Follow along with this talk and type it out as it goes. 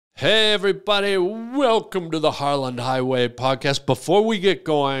Hey everybody, welcome to the Harland Highway podcast. Before we get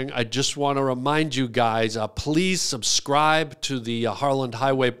going, I just want to remind you guys, please subscribe to the Harland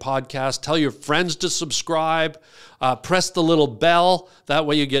Highway podcast. Tell your friends to subscribe. Press the little bell. That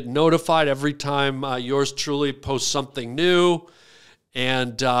way you get notified every time yours truly posts something new.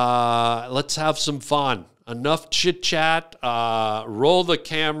 And let's have some fun. Enough chit-chat. Roll the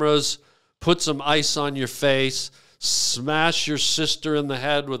cameras. Put some ice on your face. Smash your sister in the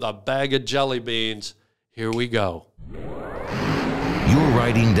head with a bag of jelly beans. Here we go. You're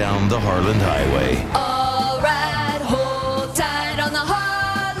riding down the Harland Highway. All right, hold tight on the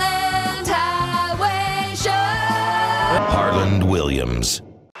Harland Highway Show. Harland Williams.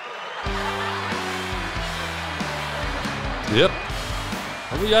 Yep.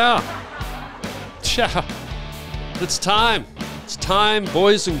 Oh, yeah. Yeah. It's time. It's time,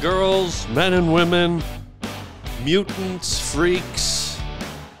 boys and girls, men and women, mutants, freaks,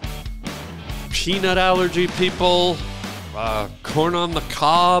 peanut allergy people, corn on the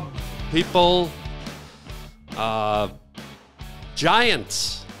cob people,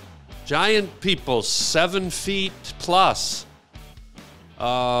 giants, giant people, 7 feet plus,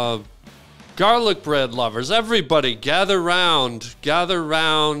 garlic bread lovers, everybody gather round,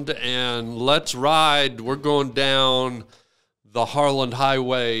 and let's ride. We're going down the Harland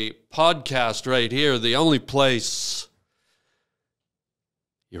Highway podcast right here, the only place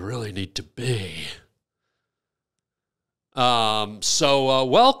you really need to be. So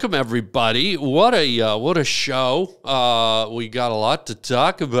welcome everybody. What a show. We got a lot to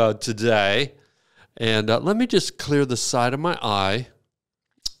talk about today. And let me just clear the side of my eye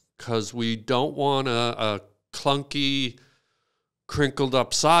because we don't want a clunky, crinkled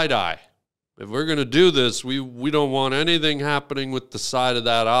up side eye. If we're going to do this, we don't want anything happening with the side of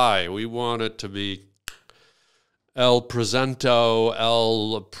that eye. We want it to be El Presento,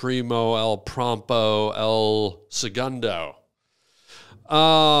 El Primo, El Prompo, El Segundo.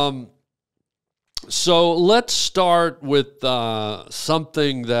 So let's start with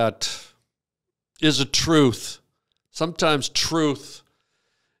something that is a truth. Sometimes truth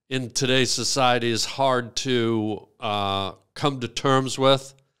in today's society is hard to come to terms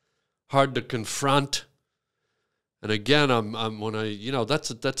with. Hard to confront, and again, that's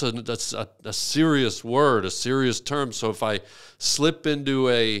a serious word, a serious term. So if I slip into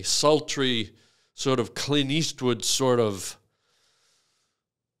a sultry sort of Clint Eastwood sort of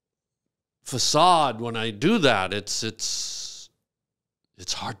facade when I do that, it's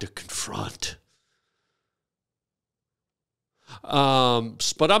hard to confront.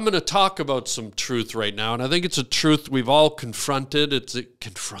 But I'm going to talk about some truth right now, and I think it's a truth we've all confronted.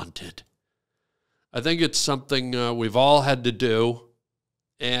 I think it's something we've all had to do,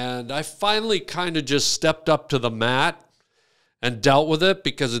 and I finally kind of just stepped up to the mat and dealt with it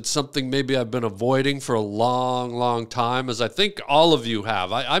because it's something maybe I've been avoiding for a long, long time, as I think all of you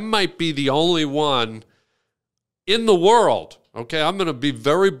have. I might be the only one in the world, okay? I'm going to be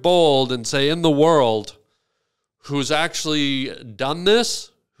very bold and say in the world who's actually done this,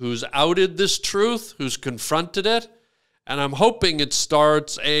 who's outed this truth, who's confronted it, and I'm hoping it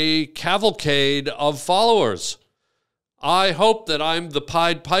starts a cavalcade of followers. I hope that I'm the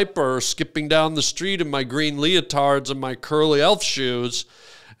Pied Piper skipping down the street in my green leotards and my curly elf shoes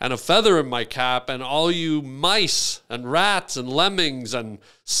and a feather in my cap, and all you mice and rats and lemmings and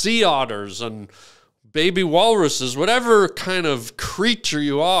sea otters and baby walruses, whatever kind of creature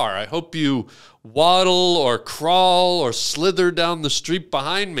you are, I hope you waddle or crawl or slither down the street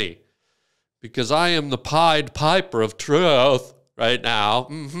behind me, because I am the Pied Piper of truth right now.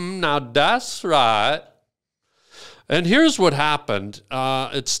 Now that's right. And here's what happened.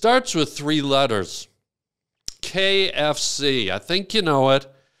 It starts with 3 letters. KFC. I think you know it.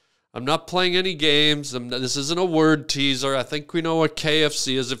 I'm not playing any games. This isn't a word teaser. I think we know what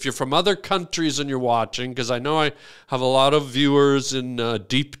KFC is. If you're from other countries and you're watching, because I know I have a lot of viewers in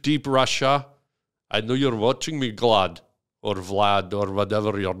deep, deep Russia. I know you're watching me, Glad, or Vlad, or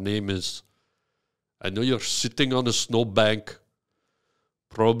whatever your name is. I know you're sitting on a snowbank,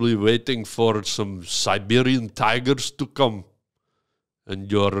 probably waiting for some Siberian tigers to come.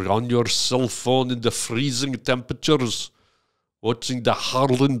 And you're on your cell phone in the freezing temperatures, watching the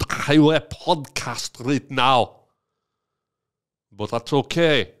Harland Highway podcast right now. But that's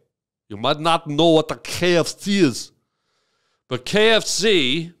okay. You might not know what a KFC is. But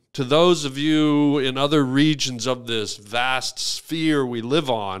KFC, to those of you in other regions of this vast sphere we live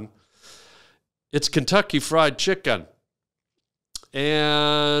on, it's Kentucky Fried Chicken.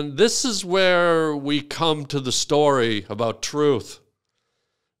 And this is where we come to the story about truth.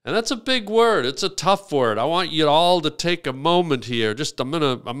 And that's a big word. It's a tough word. I want you all to take a moment here. I'm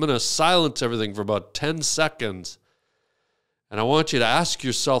gonna silence everything for about 10 seconds. And I want you to ask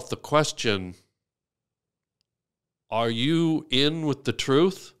yourself the question, are you in with the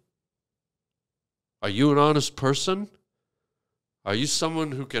truth? Are you an honest person? Are you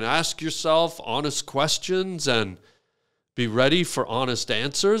someone who can ask yourself honest questions and be ready for honest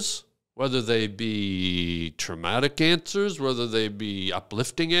answers? Whether they be traumatic answers, whether they be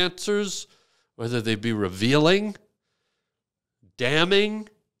uplifting answers, whether they be revealing, damning.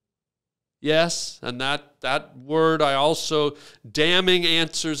 Yes, and that word damning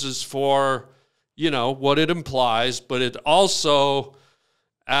answers is for, what it implies, but it also,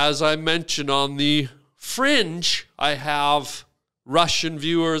 as I mentioned on the fringe, I have Russian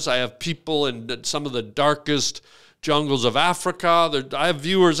viewers, I have people in some of the darkest jungles of Africa. I have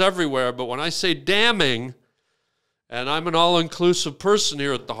viewers everywhere, but when I say damning, and I'm an all-inclusive person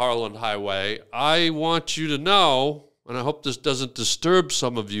here at the Harland Highway, I want you to know, and I hope this doesn't disturb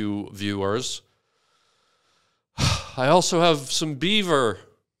some of you viewers, I also have some beaver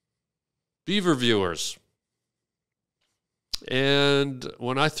viewers. And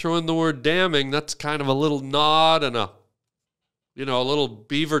when I throw in the word damning, that's kind of a little nod and a little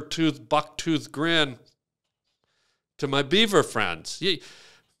buck-tooth grin to my beaver friends.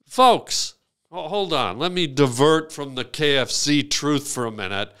 Folks, hold on. Let me divert from the KFC truth for a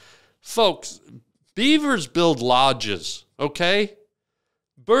minute. Folks, beavers build lodges, okay?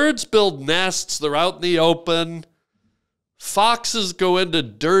 Birds build nests. They're out in the open. Foxes go into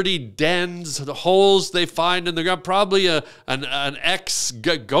dirty dens, the holes they find in the ground. Probably an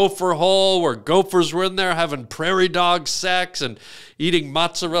ex-gopher hole where gophers were in there having prairie dog sex and eating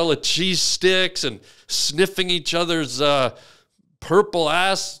mozzarella cheese sticks and sniffing each other's purple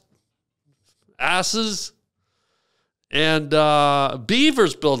asses. And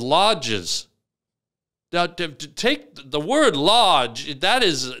beavers build lodges. Now, to take the word lodge, that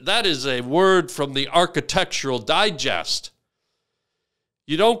is a word from the Architectural Digest.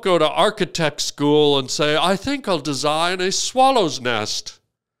 You don't go to architect school and say, I think I'll design a swallow's nest.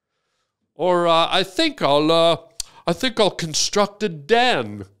 Or I think I'll construct a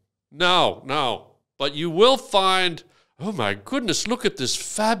den. No. But you will find, oh my goodness, look at this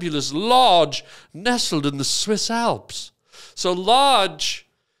fabulous lodge nestled in the Swiss Alps. So lodge,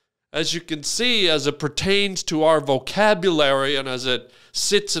 as you can see, as it pertains to our vocabulary and as it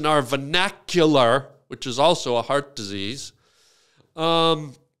sits in our vernacular, which is also a heart disease,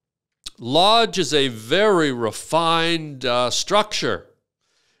 lodge is a very refined structure.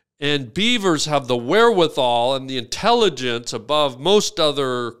 And beavers have the wherewithal and the intelligence above most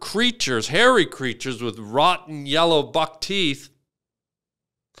other creatures, hairy creatures with rotten yellow buck teeth,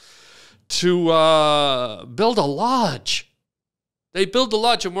 to build a lodge. They build a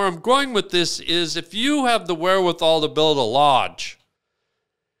lodge, and where I'm going with this is if you have the wherewithal to build a lodge,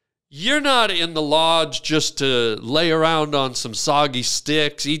 you're not in the lodge just to lay around on some soggy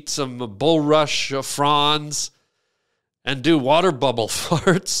sticks, eat some bulrush fronds, and do water bubble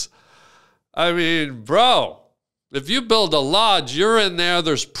farts. I mean, bro, if you build a lodge, you're in there,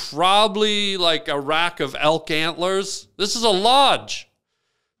 there's probably like a rack of elk antlers. This is a lodge.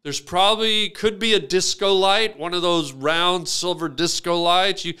 There's could be a disco light, one of those round silver disco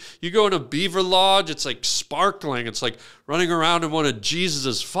lights. You go in a beaver lodge, it's like sparkling. It's like running around in one of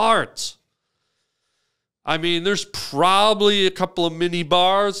Jesus' farts. I mean, there's probably a couple of mini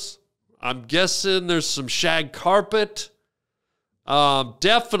bars. I'm guessing there's some shag carpet.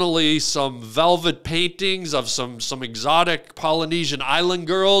 Definitely some velvet paintings of some exotic Polynesian island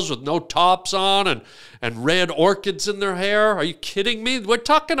girls with no tops on and red orchids in their hair. Are you kidding me? We're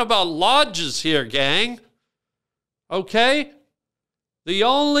talking about lodges here, gang. Okay? The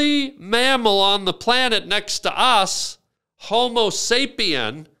only mammal on the planet next to us, Homo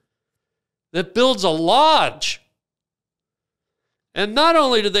sapien, that builds a lodge. And not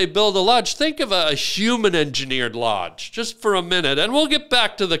only do they build a lodge, think of a human-engineered lodge, just for a minute, and we'll get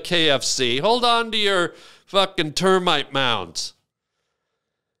back to the KFC. Hold on to your fucking termite mounds.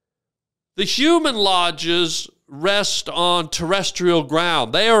 The human lodges rest on terrestrial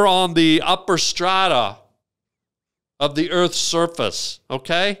ground. They are on the upper strata of the Earth's surface,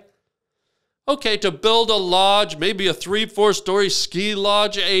 okay? Okay, to build a lodge, maybe a 3-4-story ski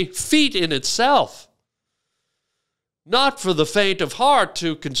lodge, a feat in itself. Not for the faint of heart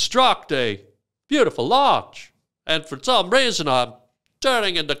to construct a beautiful lodge. And for some reason, I'm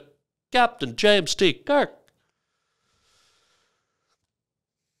turning into Captain James T. Kirk.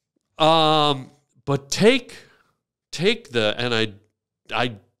 But take the, and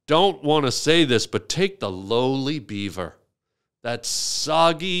I don't want to say this, but take the lowly beaver. That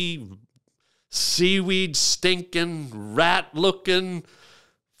soggy, seaweed stinking, rat looking,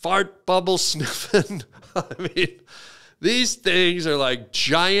 fart bubble sniffing. I mean, these things are like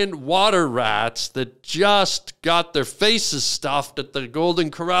giant water rats that just got their faces stuffed at the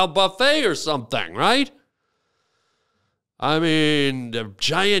Golden Corral buffet or something, right? I mean, the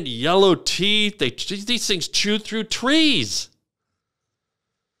giant yellow teeth, these things chew through trees.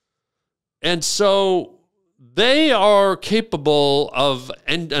 And so they are capable of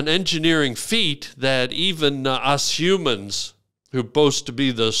an engineering feat that even us humans, who boast to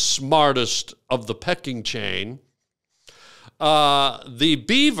be the smartest of the pecking chain, the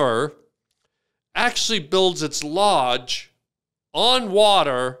beaver actually builds its lodge on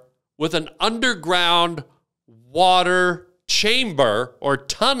water with an underground water chamber, or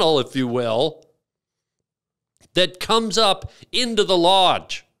tunnel, if you will, that comes up into the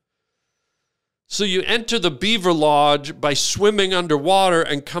lodge. So you enter the beaver lodge by swimming underwater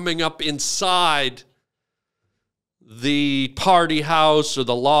and coming up inside the party house or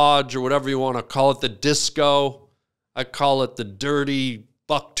the lodge or whatever you want to call it, the disco. I call it the dirty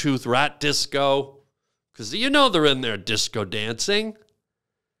bucktooth rat disco, because you know they're in there disco dancing.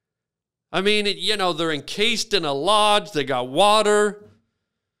 I mean, they're encased in a lodge. They got water.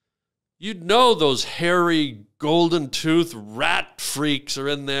 You'd know those hairy, golden-toothed rat freaks are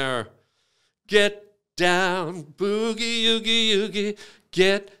in there. Get down, boogie, oogie, oogie.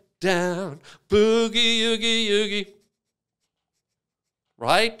 Get down, boogie, oogie, oogie.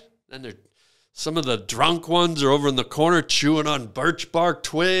 Right? And some of the drunk ones are over in the corner chewing on birch bark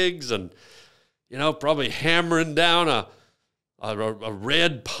twigs and, probably hammering down a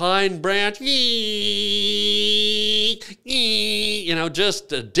red pine branch,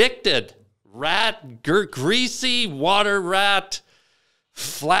 just addicted. Rat, greasy water rat,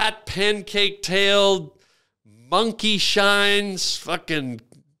 flat pancake-tailed, monkey shines, fucking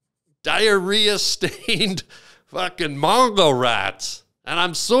diarrhea-stained fucking Mongo rats. And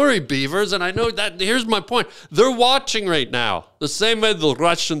I'm sorry, beavers, and I know that, here's my point. They're watching right now, the same way the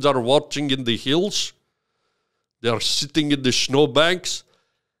Russians are watching in the hills. They're sitting in the snowbanks.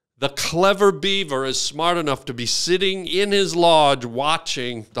 The clever beaver is smart enough to be sitting in his lodge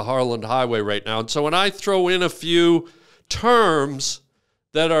watching the Harland Highway right now. And so when I throw in a few terms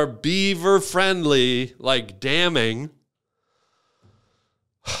that are beaver-friendly, like damming,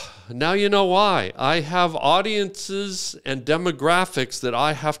 now you know why. I have audiences and demographics that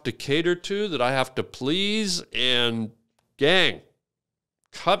I have to cater to, that I have to please, and gang,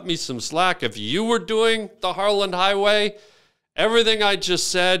 cut me some slack. If you were doing the Harland Highway, everything I just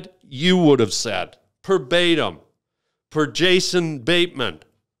said, you would have said. Verbatim. Per Jason Bateman.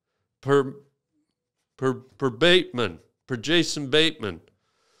 Per Bateman. Per Jason Bateman.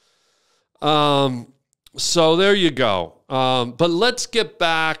 So there you go. But let's get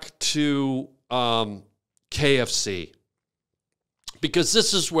back to KFC. Because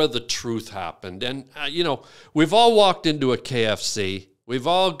this is where the truth happened. And, we've all walked into a KFC. We've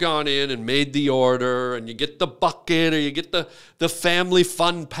all gone in and made the order, and you get the bucket, or you get the family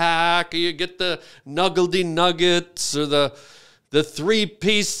fun pack, or you get the Nuggledy Nuggets, or the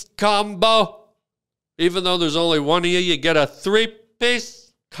three-piece combo. Even though there's only one of you get a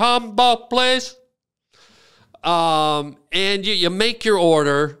three-piece combo, please. And you make your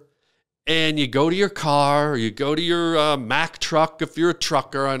order, and you go to your car, or you go to your Mack truck if you're a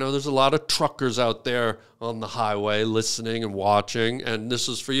trucker. I know there's a lot of truckers out there on the highway listening and watching, and this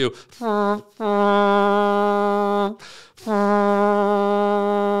is for you.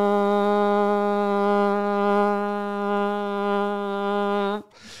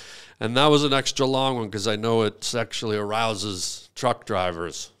 And that was an extra long one because I know it sexually arouses truck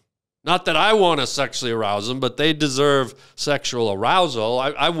drivers. Not that I want to sexually arouse them, but they deserve sexual arousal.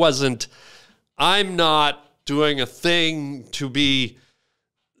 I'm not doing a thing to be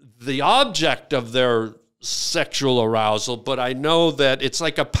the object of their sexual arousal, but I know that it's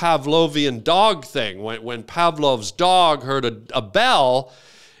like a Pavlovian dog thing. When Pavlov's dog heard a bell,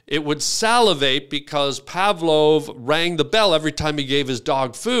 it would salivate because Pavlov rang the bell every time he gave his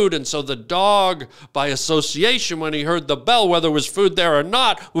dog food. And so the dog, by association, when he heard the bell, whether it was food there or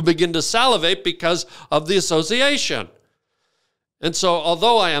not, would begin to salivate because of the association. And so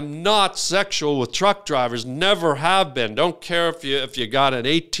although I am not sexual with truck drivers, never have been, don't care if you got an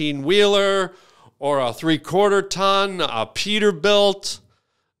 18-wheeler or a 3/4 ton, a Peterbilt,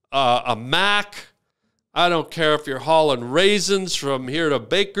 a Mack. I don't care if you're hauling raisins from here to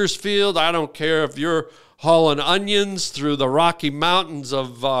Bakersfield. I don't care if you're hauling onions through the Rocky Mountains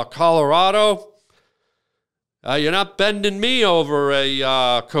of Colorado. You're not bending me over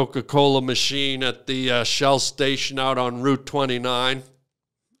a Coca-Cola machine at the Shell station out on Route 29.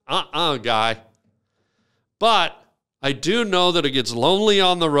 Guy. But I do know that it gets lonely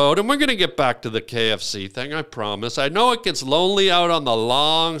on the road, and we're going to get back to the KFC thing, I promise. I know it gets lonely out on the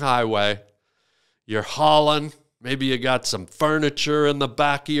long highway. You're hauling. Maybe you got some furniture in the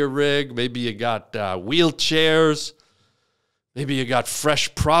back of your rig. Maybe you got wheelchairs. Maybe you got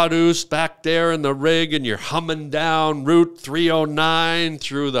fresh produce back there in the rig, and you're humming down Route 309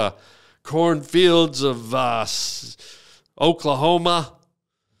 through the cornfields of Oklahoma.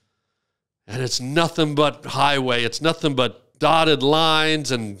 And it's nothing but highway. It's nothing but dotted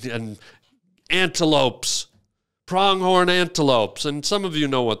lines and antelopes, pronghorn antelopes. And some of you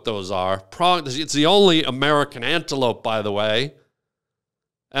know what those are. It's the only American antelope, by the way.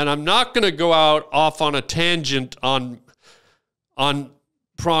 And I'm not going to go off on a tangent on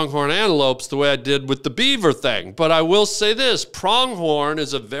pronghorn antelopes the way I did with the beaver thing. But I will say this. Pronghorn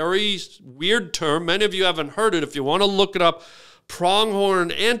is a very weird term. Many of you haven't heard it. If you want to look it up,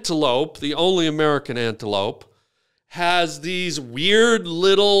 pronghorn antelope, the only American antelope, has these weird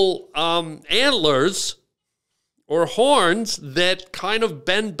little antlers or horns that kind of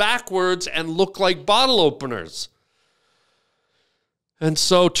bend backwards and look like bottle openers. And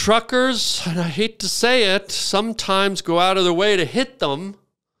so truckers, and I hate to say it, sometimes go out of their way to hit them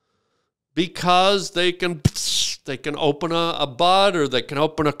because they can open a bud, or they can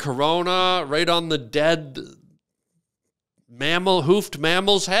open a Corona right on the dead hoofed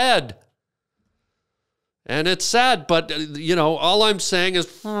mammal's head. And it's sad, but, all I'm saying is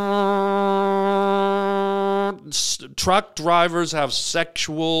truck drivers have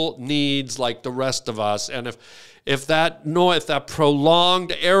sexual needs like the rest of us. And if that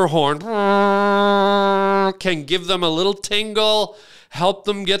prolonged air horn can give them a little tingle, help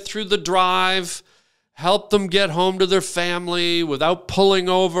them get through the drive, help them get home to their family without pulling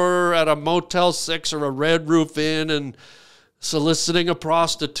over at a Motel 6 or a Red Roof Inn and soliciting a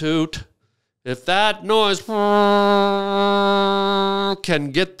prostitute, if that noise can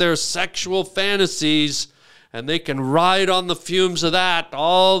get their sexual fantasies and they can ride on the fumes of that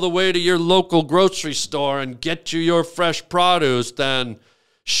all the way to your local grocery store and get you your fresh produce, then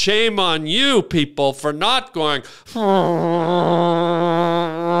shame on you, people, for not going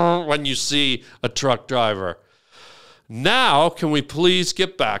when you see a truck driver. Now, can we please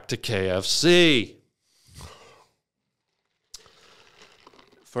get back to KFC?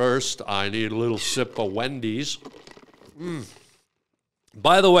 First, I need a little sip of Wendy's.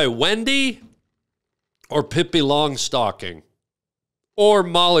 By the way, Wendy or Pippi Longstocking or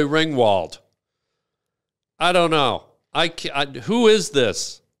Molly Ringwald? I don't know. Who is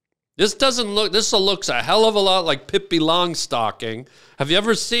this? This looks a hell of a lot like Pippi Longstocking. Have you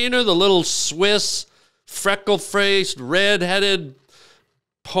ever seen her? The little Swiss, freckle-faced, red-headed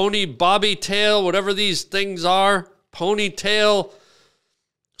pony bobby tail, whatever these things are. Ponytail,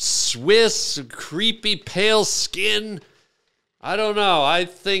 Swiss, creepy, pale skin. I don't know. I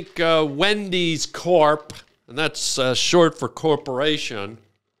think Wendy's Corp, and that's short for corporation,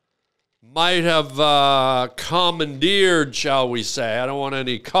 might have commandeered, shall we say. I don't want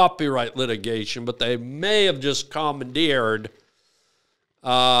any copyright litigation, but they may have just commandeered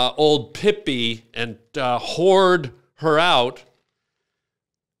old Pippi and whored her out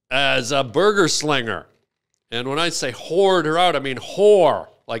as a burger slinger. And when I say whored her out, I mean whore,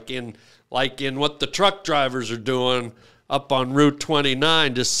 like in what the truck drivers are doing up on Route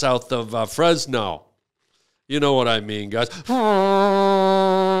 29 just south of Fresno. You know what I mean, guys.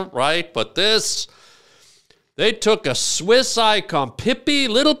 Right? But they took a Swiss icon,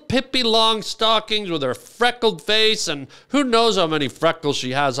 little Pippi Longstockings with her freckled face, and who knows how many freckles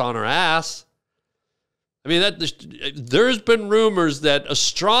she has on her ass. I mean, there's been rumors that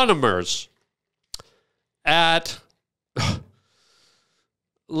astronomers at,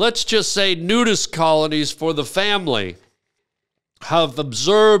 let's just say, nudist colonies for the family have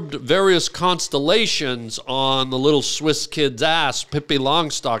observed various constellations on the little Swiss kid's ass, Pippi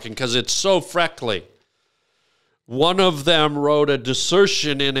Longstocking, because it's so freckly. One of them wrote a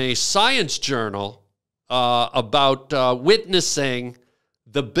dissertation in a science journal about witnessing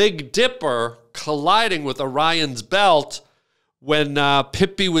the Big Dipper colliding with Orion's belt when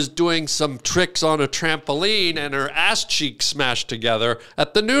Pippi was doing some tricks on a trampoline and her ass cheeks smashed together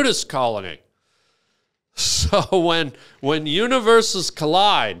at the nudist colony. So when universes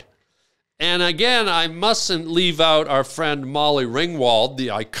collide, and again, I mustn't leave out our friend Molly Ringwald, the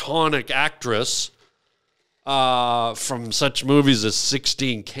iconic actress from such movies as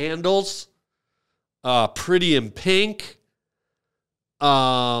 16 Candles, Pretty in Pink,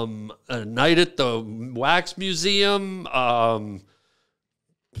 A Night at the Wax Museum,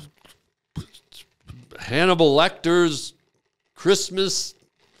 Hannibal Lecter's Christmas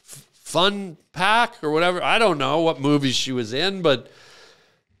Fun Pack or whatever. I don't know what movie she was in, but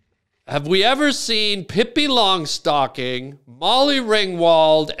have we ever seen Pippi Longstocking, Molly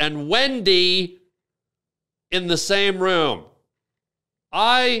Ringwald, and Wendy in the same room?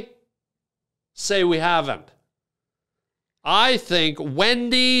 I say we haven't. I think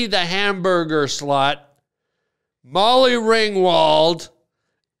Wendy the hamburger slut, Molly Ringwald,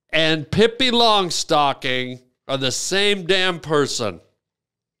 and Pippi Longstocking are the same damn person.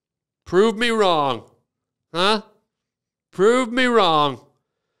 Prove me wrong. Huh? Prove me wrong.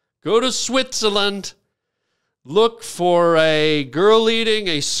 Go to Switzerland, look for a girl eating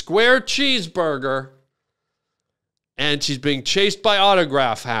a square cheeseburger, and she's being chased by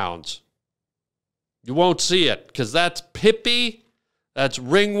autograph hounds. You won't see it, because that's Pippi, that's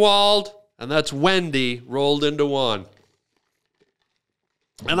Ringwald, and that's Wendy rolled into one.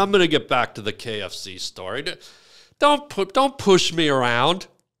 And I'm going to get back to the KFC story. Don't push me around.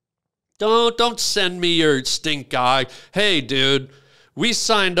 Don't send me your stink eye. Hey, dude, we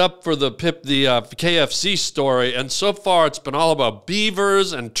signed up for the KFC story, and so far it's been all about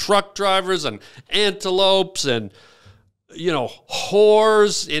beavers and truck drivers and antelopes and,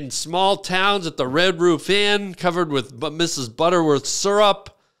 whores in small towns at the Red Roof Inn covered with Mrs. Butterworth syrup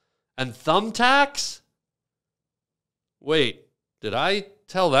and thumbtacks? Wait, did I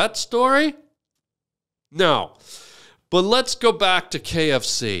tell that story? No. But let's go back to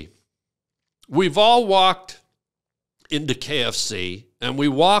KFC. We've all walked into KFC, and we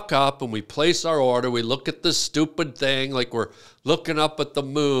walk up and we place our order. We look at this stupid thing like we're looking up at the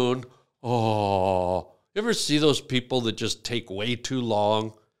moon. Oh, you ever see those people that just take way too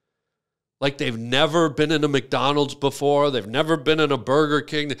long? Like they've never been in a McDonald's before. They've never been in a Burger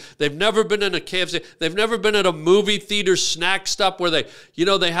King. They've never been in a KFC. They've never been at a movie theater snack stop where they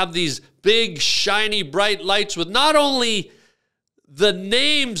have these big, shiny, bright lights with not only the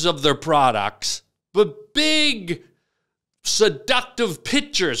names of their products, but big, seductive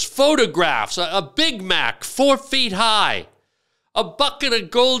pictures, photographs, a Big Mac 4 feet high, a bucket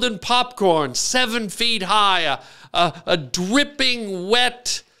of golden popcorn 7 feet high, a dripping,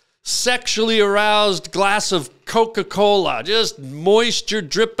 wet, sexually aroused glass of Coca-Cola, just moisture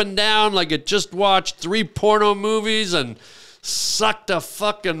dripping down like it just watched 3 porno movies and sucked a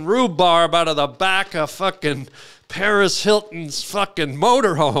fucking rhubarb out of the back of fucking Paris Hilton's fucking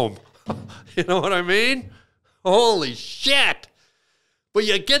motorhome. You know what I mean? Holy shit. But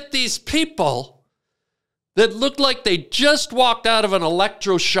you get these people that look like they just walked out of an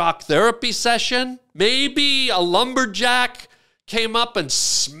electroshock therapy session. Maybe a lumberjack came up and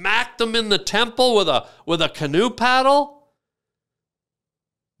smacked them in the temple with a canoe paddle.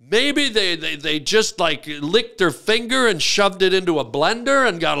 Maybe they just licked their finger and shoved it into a blender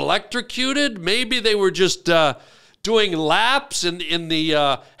and got electrocuted. Maybe they were just doing laps in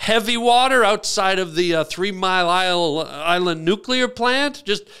the heavy water outside of the 3 Mile Island nuclear plant.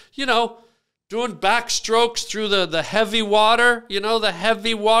 Just, doing backstrokes through the heavy water. The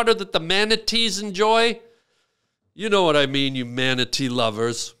heavy water that the manatees enjoy. You know what I mean, you manatee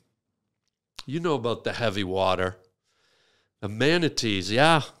lovers. You know about the heavy water. The manatees,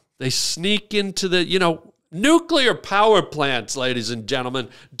 yeah. They sneak into the, nuclear power plants, ladies and gentlemen,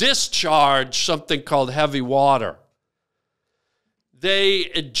 discharge something called heavy water. They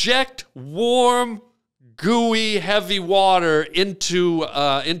eject warm, gooey, heavy water into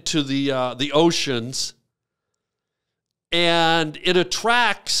the oceans, and it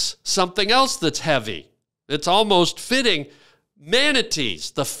attracts something else that's heavy. It's almost fitting.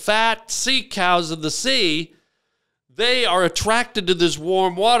 Manatees, the fat sea cows of the sea, they are attracted to this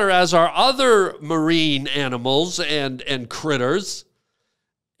warm water, as are other marine animals and critters.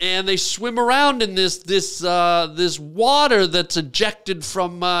 And they swim around in this water that's ejected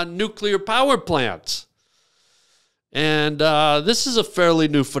from nuclear power plants. And this is a fairly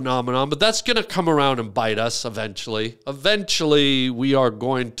new phenomenon, but that's going to come around and bite us eventually. Eventually, we are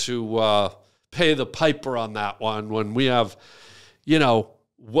going to pay the piper on that one when we have,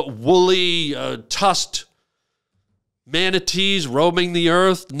 woolly, tusked manatees roaming the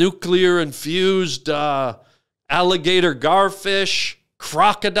earth, nuclear-infused alligator garfish,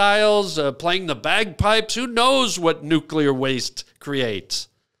 crocodiles playing the bagpipes. Who knows what nuclear waste creates?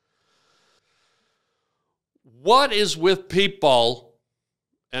 What is with people,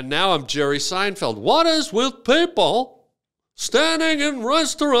 and now I'm Jerry Seinfeld, what is with people standing in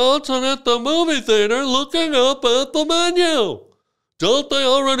restaurants and at the movie theater looking up at the menu? Don't they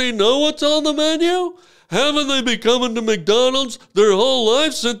already know what's on the menu? Haven't they been coming to McDonald's their whole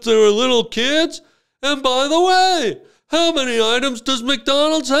life since they were little kids? And by the way, how many items does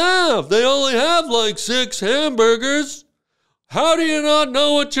McDonald's have? They only have like 6 hamburgers. How do you not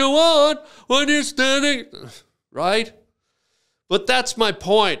know what you want when you're standing? Right? But that's my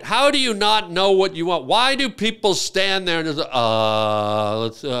point. How do you not know what you want? Why do people stand there and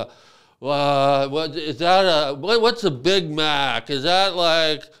what is that? What's a Big Mac? Is that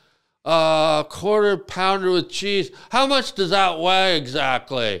like a quarter pounder with cheese? How much does that weigh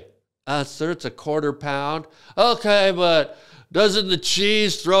exactly? Sir, it's a quarter pound. Okay, but doesn't the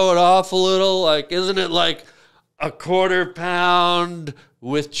cheese throw it off a little? Like, isn't it like a quarter pound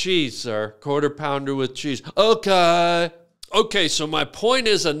with cheese, sir? Quarter pounder with cheese. Okay. Okay, so my point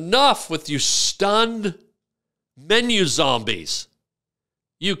is, enough with you stunned menu zombies.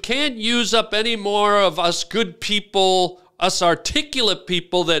 You can't use up any more of us good people, us articulate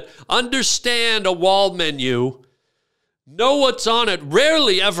people that understand a wall menu, know what's on it,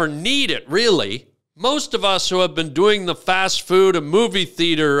 rarely ever need it, really. Most of us who have been doing the fast food and movie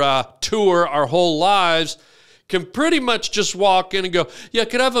theater tour our whole lives can pretty much just walk in and go, yeah,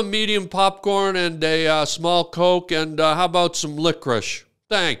 could I have a medium popcorn and a small Coke and how about some licorice?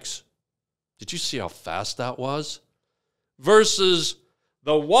 Thanks. Did you see how fast that was? Versus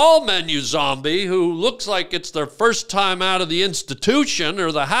the wall menu zombie who looks like it's their first time out of the institution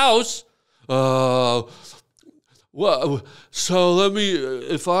or the house. Well, so let me,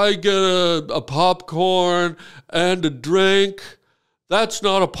 if I get a popcorn and a drink, that's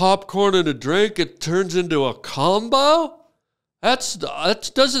not a popcorn and a drink. It turns into a combo?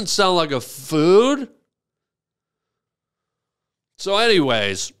 That doesn't sound like a food. So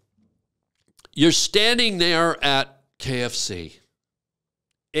anyways, you're standing there at KFC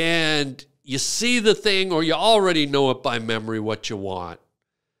and you see the thing, or you already know it by memory what you want.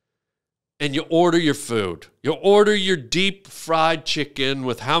 And you order your food. You order your deep fried chicken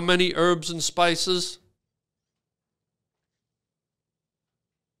with how many herbs and spices?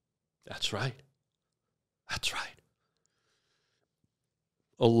 That's right. That's right.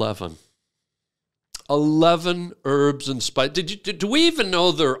 11. 11 herbs and spices. Do we even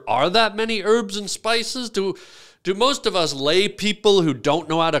know there are that many herbs and spices? Do most of us lay people who don't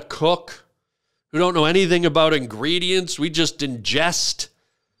know how to cook, who don't know anything about ingredients, we just ingest?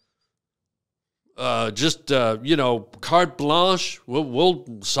 Carte blanche.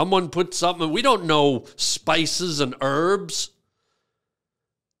 Someone put something. We don't know spices and herbs.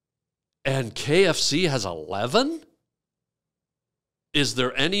 And KFC has 11? Is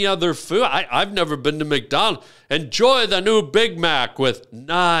there any other food? I've never been to McDonald's. Enjoy the new Big Mac with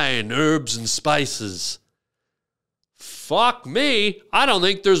 9 herbs and spices. Fuck me. I don't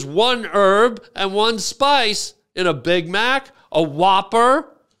think there's 1 herb and 1 spice in a Big Mac, a Whopper,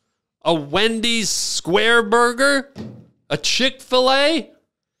 a Wendy's Square Burger, a Chick-fil-A.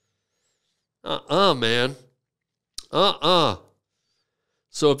 Man.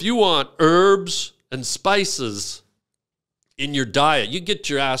 So if you want herbs and spices in your diet, you get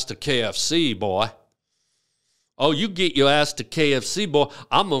your ass to KFC, boy. Oh, you get your ass to KFC, boy.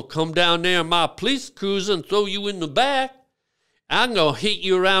 I'm going to come down there in my police cruiser and throw you in the back. I'm going to hit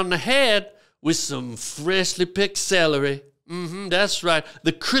you around the head with some freshly picked celery. That's right.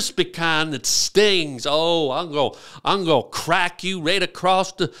 The crispy kind that stings. Oh, I'm going to crack you right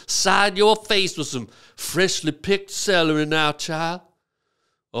across the side of your face with some freshly picked celery now, child.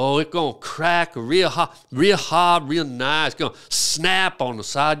 Oh, it's going to crack real hard, real nice. It's going to snap on the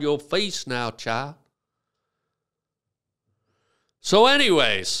side of your face now, child. So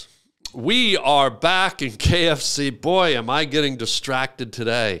anyways, we are back in KFC. Boy, am I getting distracted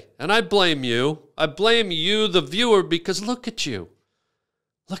today. And I blame you. I blame you, the viewer, because look at you.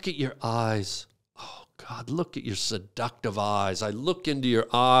 Look at your eyes. Oh, God, look at your seductive eyes. I look into your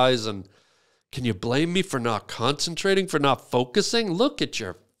eyes, and can you blame me for not concentrating, for not focusing? Look at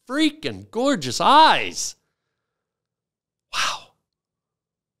your freaking gorgeous eyes. Wow.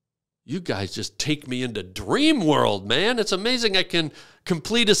 You guys just take me into dream world, man. It's amazing I can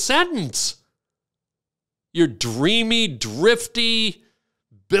complete a sentence. Your dreamy, drifty,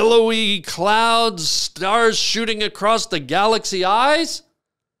 billowy clouds, stars shooting across the galaxy eyes.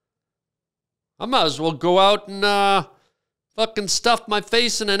 I might as well go out and fucking stuff my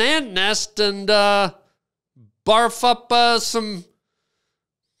face in an ant nest and barf up some,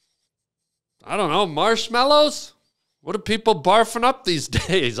 I don't know, marshmallows? What are people barfing up these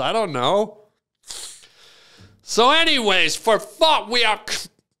days? I don't know. So anyways, for fuck, we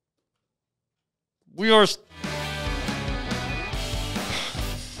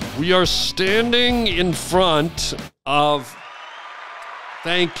are standing in front of,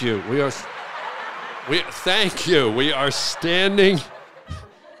 thank you. Thank you. We are standing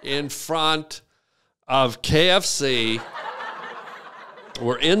in front of KFC.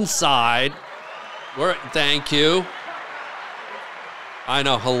 We're inside. Thank you. I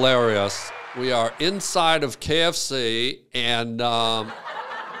know, hilarious. We are inside of KFC, and I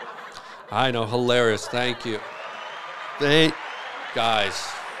know, hilarious. Thank you. Guys,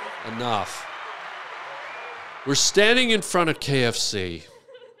 enough. We're standing in front of KFC,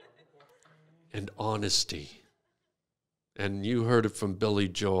 and honesty. And you heard it from Billy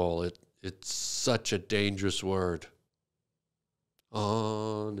Joel. It's such a dangerous word.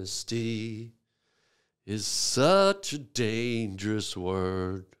 Honesty is such a dangerous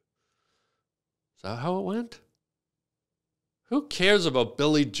word. Is that how it went? Who cares about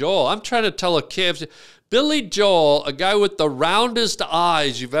Billy Joel? I'm trying to tell a KFC. Billy Joel, a guy with the roundest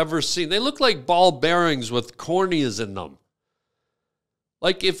eyes you've ever seen. They look like ball bearings with corneas in them.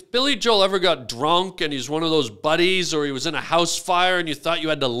 Like if Billy Joel ever got drunk and he's one of those buddies, or he was in a house fire and you thought you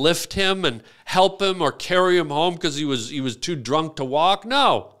had to lift him and help him or carry him home because he was too drunk to walk.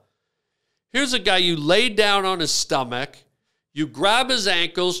 No. Here's a guy, you lay down on his stomach, you grab his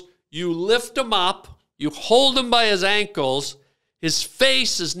ankles, you lift him up, you hold him by his ankles, his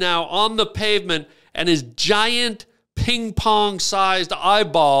face is now on the pavement, and his giant ping pong sized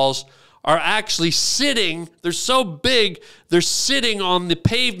eyeballs are actually sitting, they're so big, they're sitting on the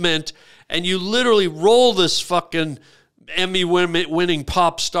pavement, and you literally roll this fucking Emmy winning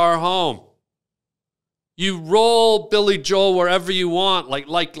pop star home. You roll Billy Joel wherever you want,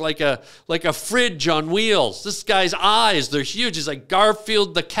 like a fridge on wheels. This guy's eyes, they're huge. He's like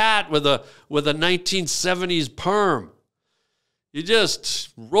Garfield the cat with a 1970s perm. You just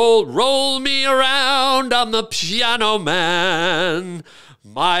roll me around on the piano, man.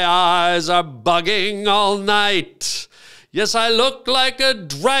 My eyes are bugging all night. Yes, I look like a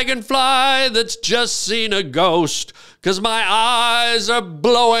dragonfly that's just seen a ghost, 'cause my eyes are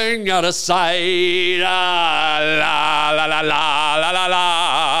blowing out of sight. Ah, la, la, la, la, la, la,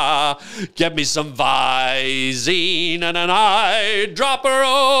 la. Get me some Visine and an eyedropper.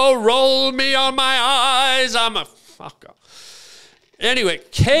 Oh, roll me on my eyes. I'm a fucker. Anyway,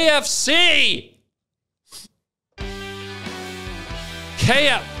 KFC.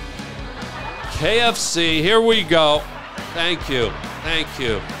 KFC, here we go. Thank you. Thank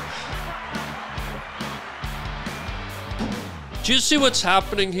you. Do you see what's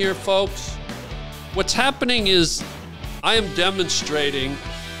happening here, folks? What's happening is I am demonstrating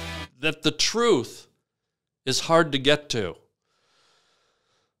that the truth is hard to get to.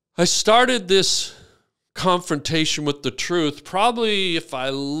 I started this confrontation with the truth, probably if I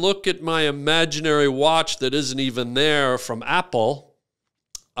look at my imaginary watch that isn't even there from Apple,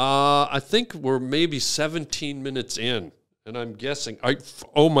 I think we're maybe 17 minutes in. And I'm guessing,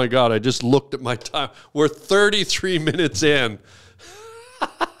 oh my God, I just looked at my time. We're 33 minutes in.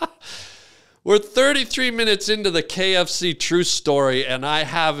 We're 33 minutes into the KFC true story, and I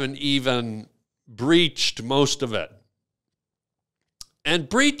haven't even breached most of it. And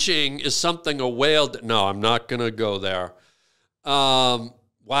breaching is something a whale... No, I'm not going to go there.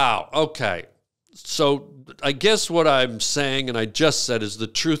 Wow, okay. So I guess what I'm saying, and I just said, is the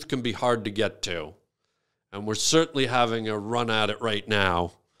truth can be hard to get to. And we're certainly having a run at it right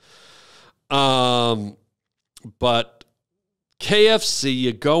now. But KFC,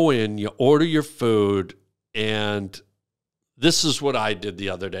 you go in, you order your food, and this is what I did the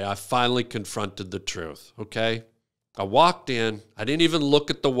other day. I finally confronted the truth, okay? I walked in. I didn't even look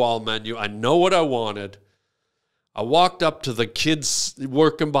at the wall menu. I know what I wanted. I walked up to the kids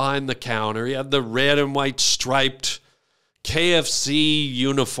working behind the counter. He had the red and white striped KFC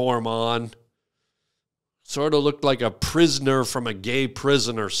uniform on. Sort of looked like a prisoner from a gay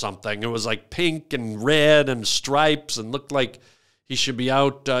prison or something. It was like pink and red and stripes, and looked like he should be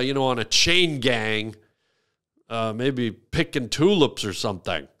out, on a chain gang, maybe picking tulips or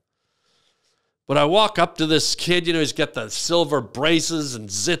something. But I walk up to this kid, he's got the silver braces and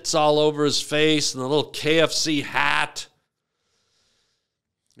zits all over his face and the little KFC hat.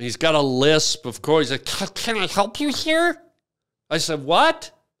 And he's got a lisp, of course. He's like, "Can I help you here?" I said,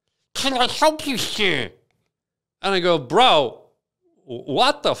 "What? Can I help you here?" And I go, "Bro,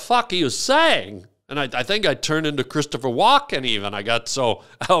 what the fuck are you saying?" And I think I turned into Christopher Walken even. I got so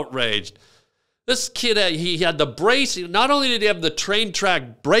outraged. This kid, he had the brace. Not only did he have the train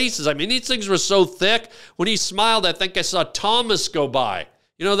track braces, I mean, these things were so thick. When he smiled, I think I saw Thomas go by.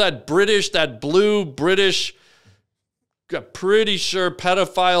 That blue British, pretty sure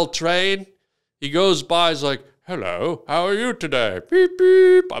pedophile train. He goes by, he's like, "Hello, how are you today? Beep,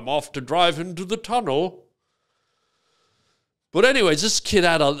 beep, I'm off to drive into the tunnel." But anyways, this kid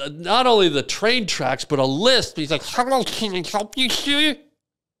had not only the train tracks, but a list. He's like, Hello, can I help you, sir?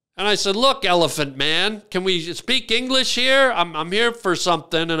 and I said, look, Elephant Man, can we speak English here? I'm here for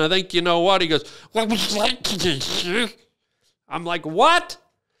something, and I think you know what? He goes, What would you like today, sir? I'm like, what?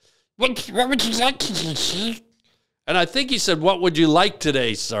 What would you like today, sir? And I think he said, what would you like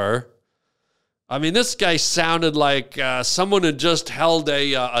today, sir? I mean, this guy sounded like someone had just held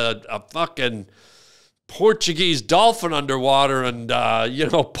a fucking Portuguese dolphin underwater and,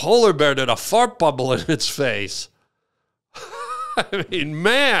 polar bear did a fart bubble in its face. I mean,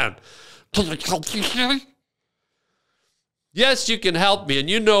 man. Can I help you, sir? Yes, you can help me, and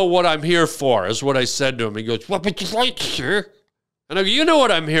you know what I'm here for, is what I said to him. He goes, What would you like, sir? and I go, you know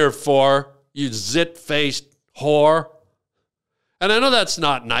what I'm here for, you zit-faced whore. And I know that's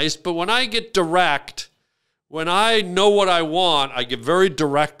not nice, but when I get direct, when I know what I want, I get very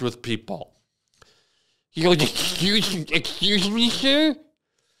direct with people. He goes, excuse me, sir?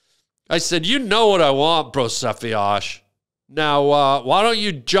 I said, you know what I want, Brosephiash. Now, why don't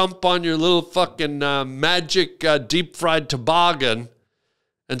you jump on your little fucking magic deep-fried toboggan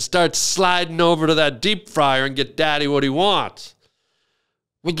and start sliding over to that deep fryer and get Daddy what he wants?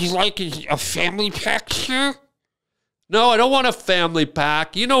 Would you like a family pack, sir? No, I don't want a family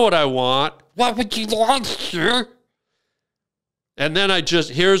pack. You know what I want. What would you want, sir? And then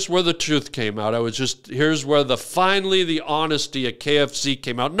here's where the truth came out. Here's where finally the honesty at KFC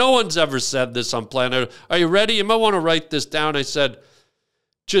came out. No one's ever said this on planet. Are you ready? You might want to write this down. I said,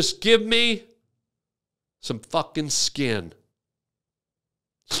 just give me some fucking skin.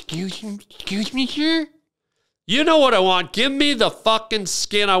 Excuse me, sir? You know what I want. Give me the fucking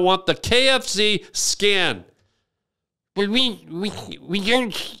skin. I want the KFC skin. But we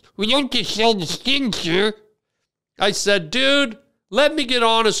don't just sell the skin, sir. I said, dude, let me get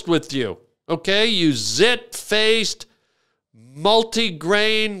honest with you, okay? You zit-faced,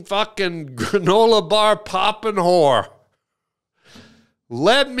 multi-grain, fucking granola bar popping whore.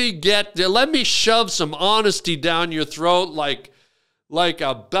 Let me shove some honesty down your throat like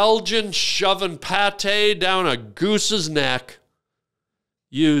a Belgian shoving pate down a goose's neck.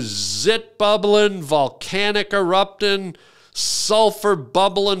 You zit-bubbling, volcanic erupting, sulfur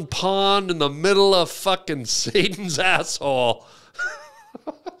bubbling pond in the middle of fucking Satan's asshole.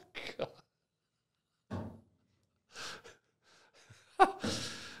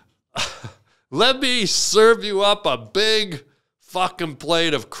 Let me serve you up a big fucking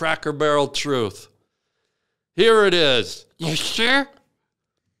plate of Cracker Barrel truth. Here it is. Yes, sir?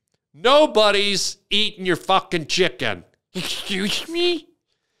 Nobody's eating your fucking chicken. Excuse me?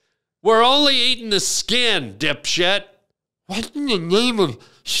 We're only eating the skin, dipshit. What in the name of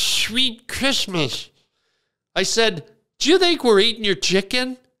sweet Christmas? I said, do you think we're eating your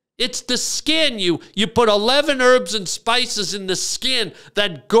chicken? It's the skin. You put 11 herbs and spices in the skin,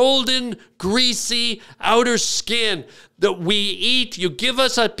 that golden, greasy outer skin that we eat. You give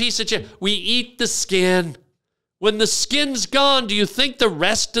us a piece of chicken. We eat the skin. When the skin's gone, do you think the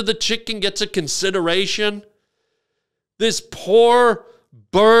rest of the chicken gets a consideration? This poor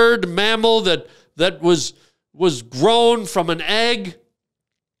bird mammal that was grown from an egg.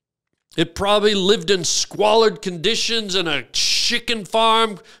 It probably lived in squalid conditions in a chicken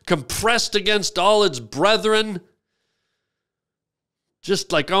farm, compressed against all its brethren.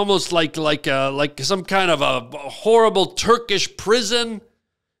 Just almost like some kind of a horrible Turkish prison.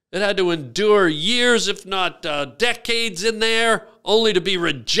 It had to endure years, if not decades in there, only to be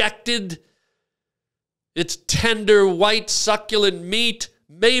rejected. It's tender, white, succulent meat,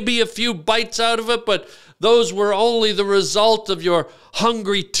 maybe a few bites out of it, but those were only the result of your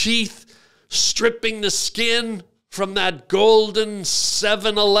hungry teeth stripping the skin from that golden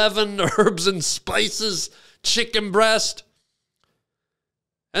 7-Eleven herbs and spices chicken breast.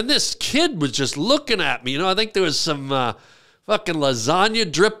 And this kid was just looking at me. I think there was some fucking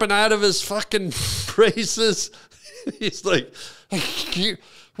lasagna dripping out of his fucking braces. He's like,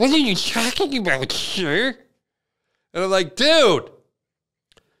 What are you talking about, sir? and I'm like, dude,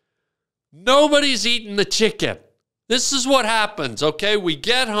 nobody's eating the chicken. This is what happens, okay? We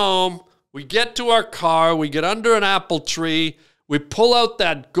get home, we get to our car, we get under an apple tree, we pull out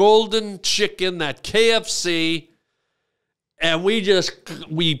that golden chicken, that KFC, and we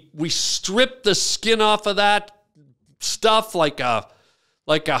strip the skin off of that stuff like a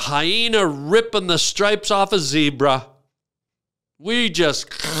hyena ripping the stripes off a zebra. You give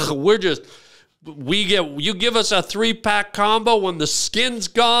us a 3-pack combo. When the skin's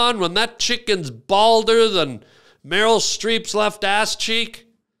gone, when that chicken's balder than Meryl Streep's left ass cheek,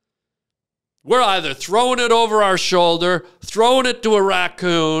 we're either throwing it over our shoulder, throwing it to a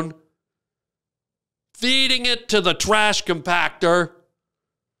raccoon, feeding it to the trash compactor,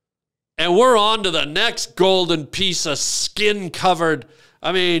 and we're on to the next golden piece of skin-covered.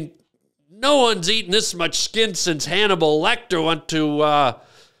 I mean, no one's eaten this much skin since Hannibal Lecter went to,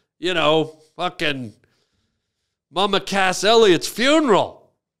 fucking Mama Cass Elliott's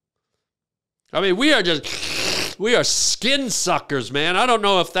funeral. I mean, we are skin suckers, man. I don't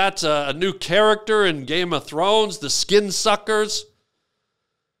know if that's a new character in Game of Thrones, the skin suckers.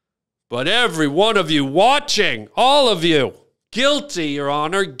 But every one of you watching, all of you, guilty, Your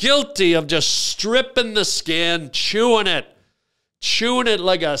Honor, guilty of just stripping the skin, chewing it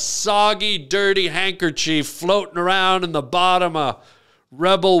like a soggy, dirty handkerchief floating around in the bottom of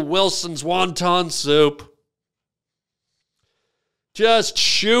Rebel Wilson's wonton soup. Just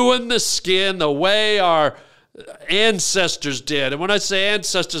chewing the skin the way our ancestors did. And when I say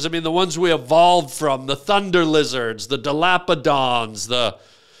ancestors, I mean the ones we evolved from, the thunder lizards, the dilapidons, the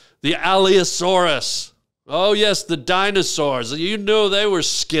Allosaurus. Oh, yes, the dinosaurs. You know they were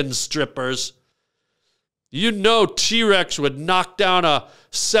skin strippers. You know T-Rex would knock down a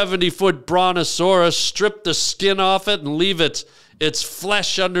 70-foot brontosaurus, strip the skin off it, and leave its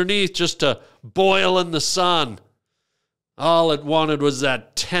flesh underneath just to boil in the sun. All it wanted was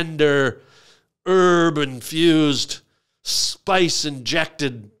that tender, herb-infused,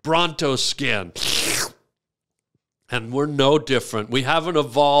 spice-injected bronto skin. And we're no different. We haven't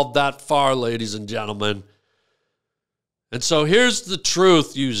evolved that far, ladies and gentlemen. And so here's the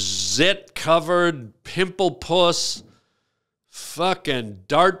truth, you zit-covered, pimple puss, fucking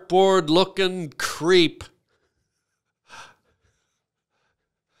dartboard-looking creep.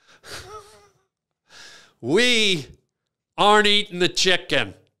 We aren't eating the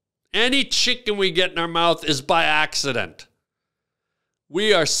chicken. Any chicken we get in our mouth is by accident.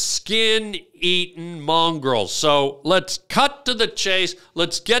 We are skin-eating mongrels. So let's cut to the chase.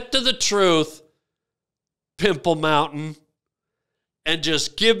 Let's get to the truth, Pimple Mountain, and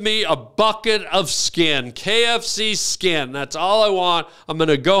just give me a bucket of skin. KFC skin. That's all I want. I'm going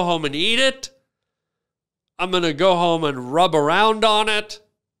to go home and eat it. I'm going to go home and rub around on it.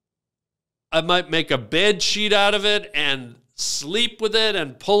 I might make a bed sheet out of it and sleep with it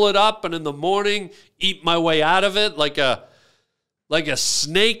and pull it up, and in the morning eat my way out of it like a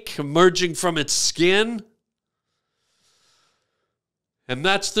snake emerging from its skin. And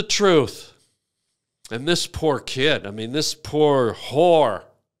that's the truth. And this poor kid, this poor whore,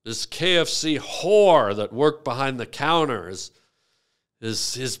 this KFC whore that worked behind the counter,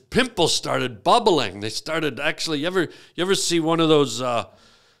 his pimples started bubbling. They started actually, you ever see one of those I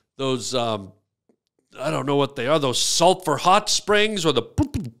don't know what they are, those sulfur hot springs where the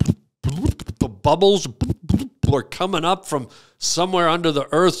bubbles are coming up from somewhere under the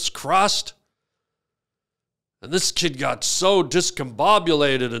earth's crust? And this kid got so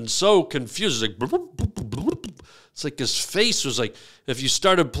discombobulated and so confused. It's like his face was like, if you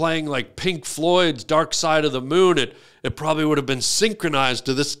started playing like Pink Floyd's Dark Side of the Moon, it probably would have been synchronized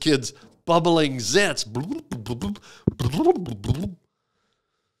to this kid's bubbling zits.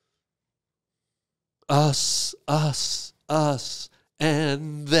 Us,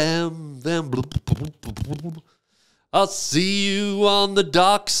 and them. I'll see you on the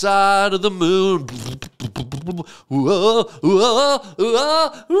dark side of the moon. Whoa, whoa, whoa,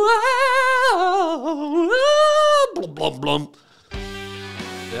 whoa. Blum, blum, blum.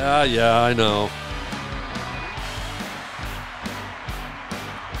 Yeah, I know.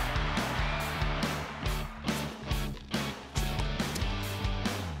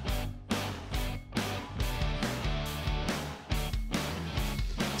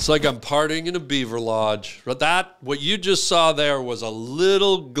 It's like I'm partying in a beaver lodge. But what you just saw there was a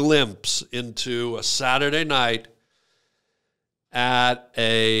little glimpse into a Saturday night at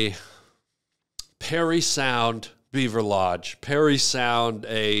a Parry Sound Beaver Lodge. Parry Sound,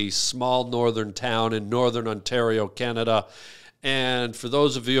 a small northern town in northern Ontario, Canada. And for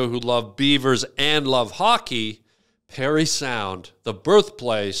those of you who love beavers and love hockey, Parry Sound, the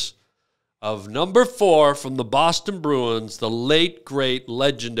birthplace of number 4 from the Boston Bruins, the late, great,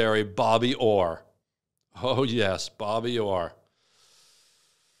 legendary Bobby Orr. Oh, yes, Bobby Orr.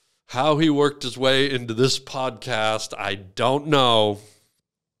 How he worked his way into this podcast, I don't know.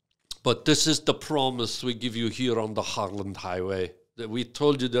 But this is the promise we give you here on the Harland Highway. That we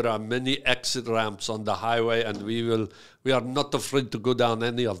told you there are many exit ramps on the highway, and we are not afraid to go down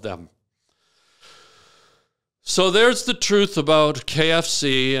any of them. So there's the truth about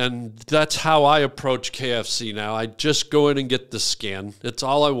KFC, and that's how I approach KFC now. I just go in and get the skin. It's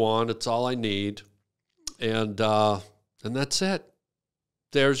all I want. It's all I need. And that's it.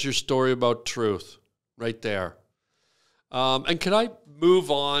 There's your story about truth right there. And can I move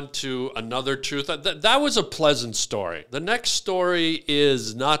on to another truth? That was a pleasant story. The next story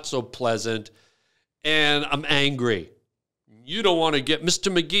is not so pleasant, and I'm angry. You don't want to get,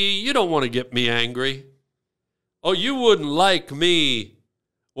 Mr. McGee, you don't want to get me angry. Oh, you wouldn't like me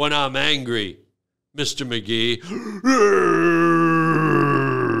when I'm angry, Mr. McGee.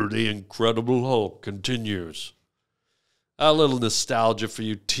 The Incredible Hulk continues. A little nostalgia for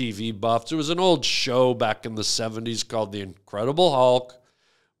you TV buffs. It was an old show back in the 70s called The Incredible Hulk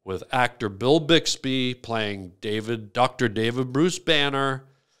with actor Bill Bixby playing Dr. David Bruce Banner.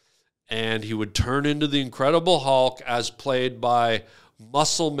 And he would turn into the Incredible Hulk as played by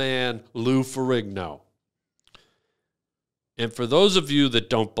Muscle Man Lou Ferrigno. And for those of you that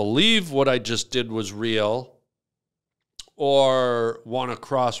don't believe what I just did was real or want to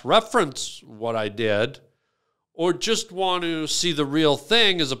cross-reference what I did, or just want to see the real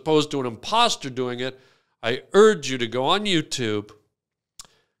thing as opposed to an imposter doing it, I urge you to go on YouTube,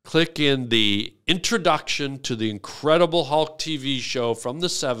 click in the introduction to the Incredible Hulk TV show from the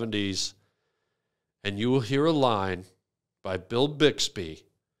 70s, and you will hear a line by Bill Bixby.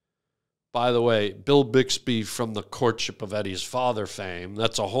 By the way, Bill Bixby from the Courtship of Eddie's Father fame.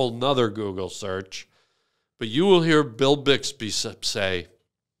 That's a whole nother Google search. But you will hear Bill Bixby say,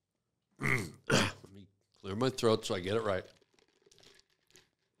 clear my throat so I get it right.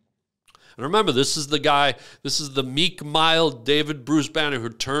 And remember, this is the guy, this is the meek, mild David Bruce Banner who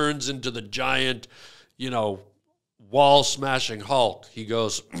turns into the giant, wall-smashing Hulk. He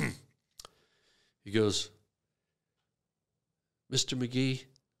goes, Mr. McGee,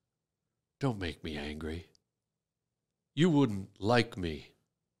 don't make me angry. You wouldn't like me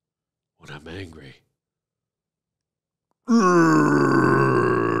when I'm angry.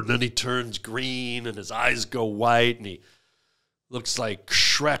 And then he turns green and his eyes go white and he looks like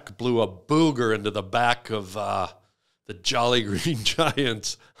Shrek blew a booger into the back of the Jolly Green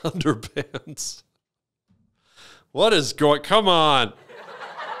Giant's underpants. What is going, come on.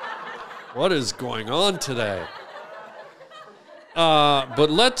 What is going on today? But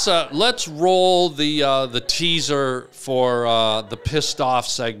let's roll the teaser for the pissed off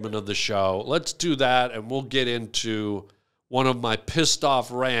segment of the show. Let's do that, and we'll get into one of my pissed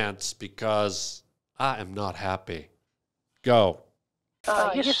off rants because I am not happy. Go.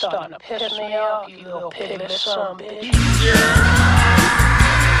 You're starting to piss me off, you little piglet son of a bitch.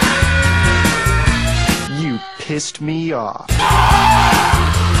 You pissed me off.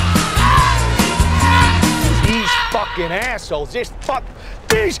 These fucking assholes, these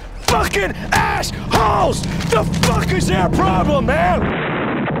fucking assholes! The fuck is their problem, man?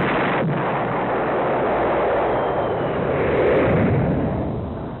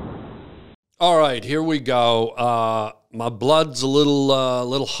 All right, here we go. My blood's a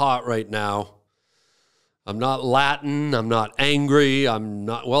little hot right now. I'm not Latin. I'm not angry.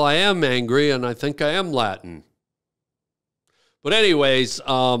 Well, I am angry, and I think I am Latin. But anyways,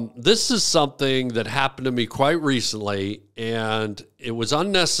 this is something that happened to me quite recently, and it was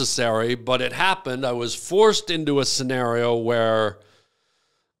unnecessary, but it happened. I was forced into a scenario where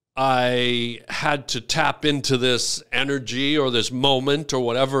I had to tap into this energy or this moment or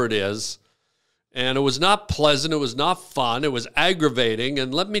whatever it is. And it was not pleasant. It was not fun. It was aggravating.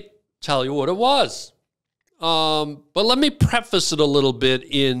 And let me tell you what it was. But let me preface it a little bit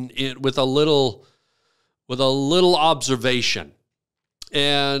with a little observation.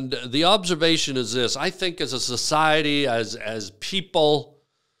 And the observation is this. I think as a society, as people,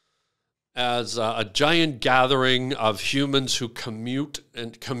 as a giant gathering of humans who commune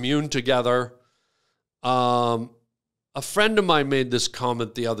together, a friend of mine made this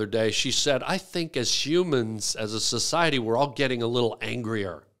comment the other day. She said, I think as humans, as a society, we're all getting a little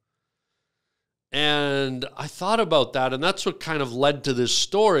angrier. And I thought about that, and that's what kind of led to this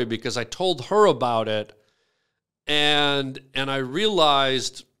story, because I told her about it, and I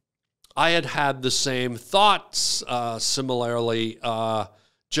realized I had the same thoughts similarly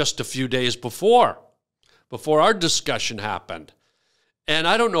just a few days before our discussion happened. And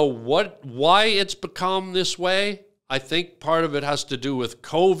I don't know why it's become this way. I think part of it has to do with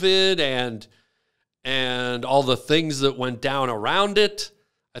COVID and all the things that went down around it.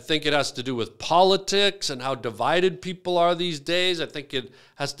 I think it has to do with politics and how divided people are these days. I think it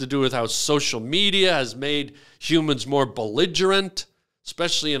has to do with how social media has made humans more belligerent,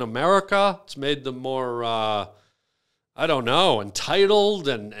 especially in America. It's made them more, entitled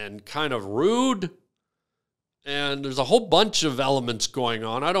and kind of rude. And there's a whole bunch of elements going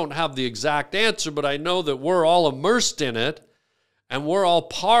on. I don't have the exact answer, but I know that we're all immersed in it, and we're all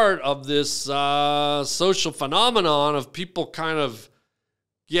part of this social phenomenon of people kind of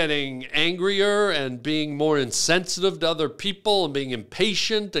getting angrier and being more insensitive to other people and being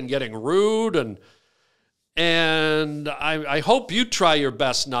impatient and getting rude. And I hope you try your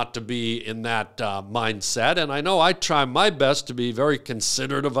best not to be in that mindset. And I know I try my best to be very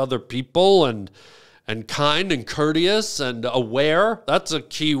considerate of other people and kind and courteous and aware. That's a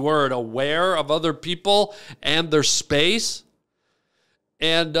key word, aware of other people and their space.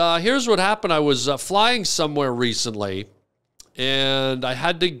 And here's what happened. I was flying somewhere recently, and I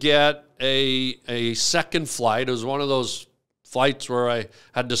had to get a second flight. It was one of those flights where I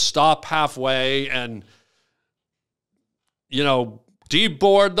had to stop halfway and,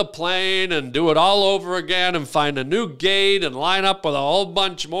 deboard the plane and do it all over again and find a new gate and line up with a whole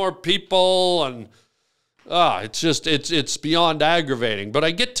bunch more people. And it's beyond aggravating. But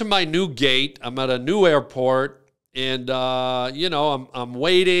I get to my new gate. I'm at a new airport, and, I'm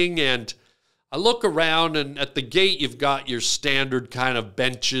waiting, and I look around, and at the gate, you've got your standard kind of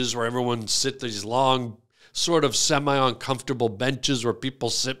benches where everyone sits, these long, sort of semi-uncomfortable benches where people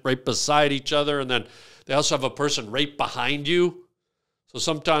sit right beside each other, and then they also have a person right behind you. So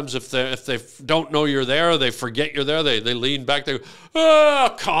sometimes if they don't know you're there, or they forget you're there, they lean back, they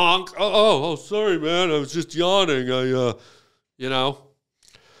go, conk. Oh, sorry, man, I was just yawning.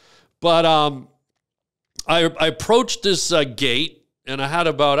 But I approached this gate, and I had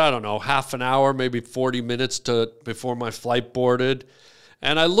about, half an hour, maybe 40 minutes before my flight boarded.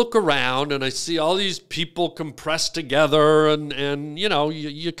 And I look around, and I see all these people compressed together, and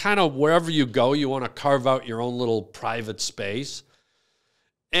you kind of, wherever you go, you want to carve out your own little private space.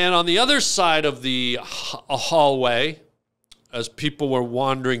 And on the other side of the hallway, as people were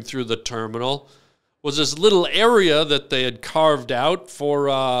wandering through the terminal, was this little area that they had carved out for,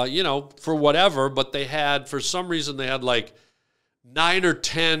 for whatever, but for some reason, they had like 9 or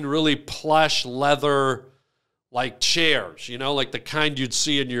 10 really plush leather like chairs, like the kind you'd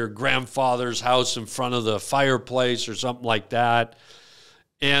see in your grandfather's house in front of the fireplace or something like that.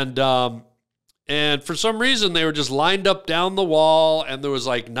 And for some reason, they were just lined up down the wall, and there was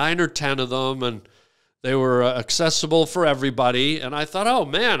like 9 or 10 of them, and they were accessible for everybody. And I thought, oh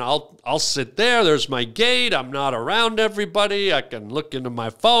man, I'll sit there. There's my gate. I'm not around everybody. I can look into my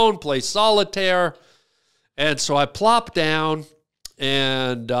phone, play solitaire. And so I plop down,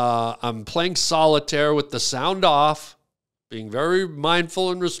 and I'm playing solitaire with the sound off, being very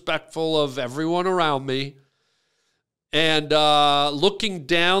mindful and respectful of everyone around me, and looking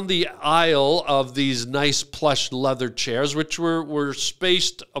down the aisle of these nice plush leather chairs, which were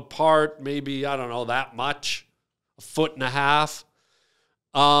spaced apart maybe, that much, 1.5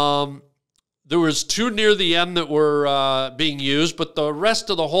 feet. There was 2 near the end that were being used, but the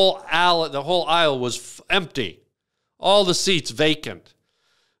rest of the whole aisle was empty. All the seats vacant.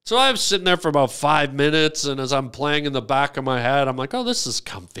 So I was sitting there for about 5 minutes, and as I'm playing in the back of my head, I'm like, oh, this is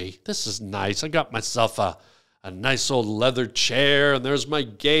comfy. This is nice. I got myself a nice old leather chair, and there's my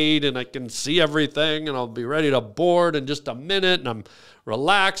gate, and I can see everything, and I'll be ready to board in just a minute, and I'm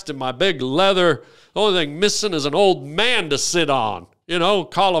relaxed in my big leather. The only thing missing is an old man to sit on.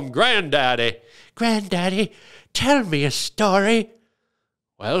 Call him Granddaddy. Granddaddy, tell me a story.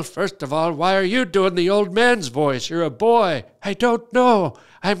 Well, first of all, why are you doing the old man's voice? You're a boy. I don't know.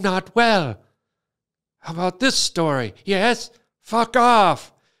 I'm not well. How about this story? Yes? Fuck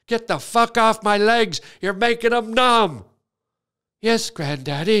off. Get the fuck off my legs. You're making them numb. Yes,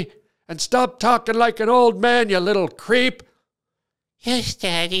 Granddaddy. And stop talking like an old man, you little creep. Yes,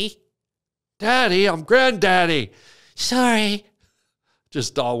 Daddy. Daddy, I'm Granddaddy. Sorry.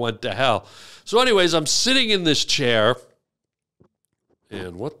 Just all went to hell. So anyways, I'm sitting in this chair.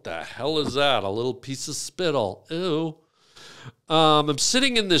 And what the hell is that? A little piece of spittle. Ew. I'm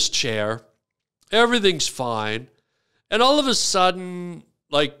sitting in this chair. Everything's fine. And all of a sudden,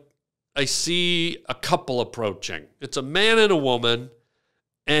 I see a couple approaching. It's a man and a woman.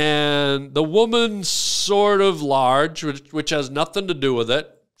 And the woman's sort of large, which has nothing to do with it.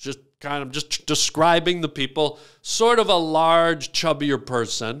 Just kind of just describing the people. Sort of a large, chubbier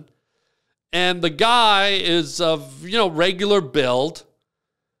person. And the guy is of, regular build.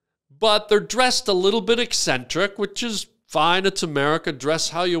 But they're dressed a little bit eccentric, which is fine. It's America. Dress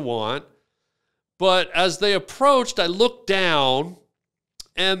how you want. But as they approached, I looked down,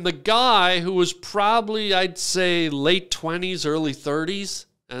 and the guy, who was probably, I'd say, late 20s, early 30s,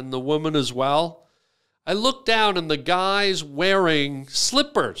 and the woman as well, I looked down, and the guy's wearing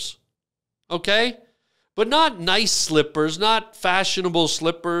slippers, okay? But not nice slippers, not fashionable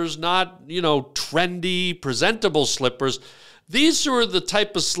slippers, not, trendy, presentable slippers. These are the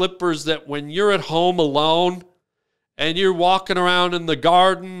type of slippers that when you're at home alone and you're walking around in the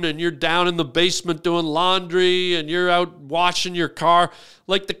garden, and you're down in the basement doing laundry, and you're out washing your car,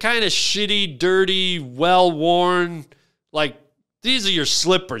 like the kind of shitty, dirty, well-worn, like, these are your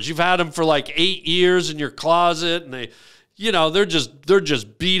slippers. You've had them for like 8 years in your closet, and they, you know, they're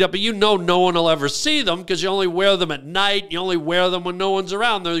just beat up. But you know no one will ever see them because you only wear them at night. You only wear them when no one's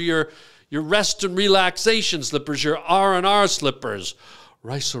around. They're your rest and relaxation slippers, your R&R slippers.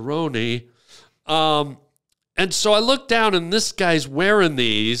 Rice-A-Roni. And so I looked down, and this guy's wearing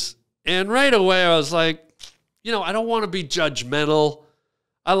these, and right away I was like, you know, I don't want to be judgmental.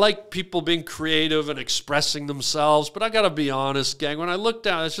 I like people being creative and expressing themselves, but I got to be honest, gang. When I looked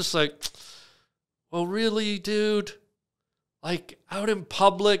down, it's just like, well, really, dude? Like, out in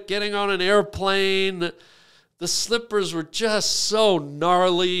public, getting on an airplane, the slippers were just so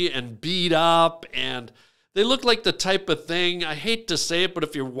gnarly and beat up, and they look like the type of thing, I hate to say it, but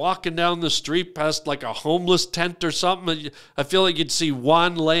if you're walking down the street past like a homeless tent or something, I feel like you'd see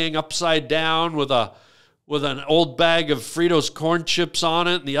one laying upside down with an old bag of Fritos corn chips on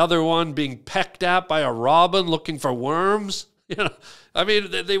it, and the other one being pecked at by a robin looking for worms. You know, I mean,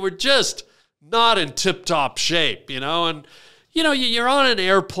 they were just not in tip-top shape, you know, and you know, you're on an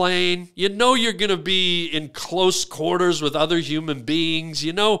airplane, you know you're going to be in close quarters with other human beings,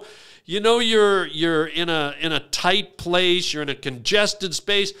 you know you're in a tight place, you're in a congested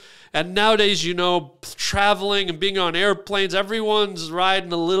space, and nowadays, you know, traveling and being on airplanes, everyone's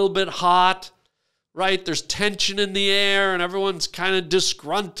riding a little bit hot, right? There's tension in the air, and everyone's kind of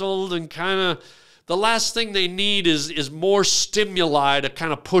disgruntled, and kind of the last thing they need is more stimuli to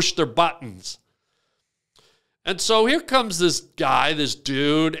kind of push their buttons. And so here comes this guy, this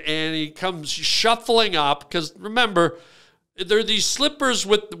dude, and he comes shuffling up, because remember, they're these slippers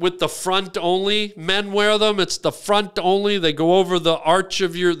with the front only. Men wear them. It's the front only. They go over the arch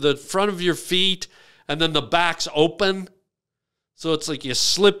of the front of your feet, and then the back's open. So it's like you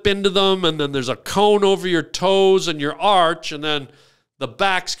slip into them, and then there's a cone over your toes and your arch, and then the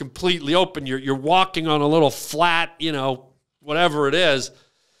back's completely open. You're walking on a little flat, you know, whatever it is.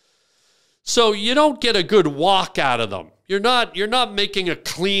 So you don't get a good walk out of them. You're not making a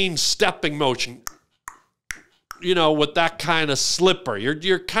clean stepping motion, you know, with that kind of slipper.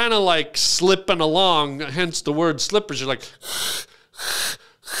 You're kind of like slipping along, hence the word slippers. You're like,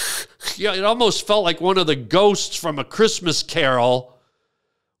 yeah, it almost felt like one of the ghosts from A Christmas Carol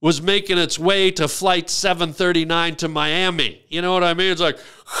was making its way to flight 739 to Miami. You know what I mean? It's like,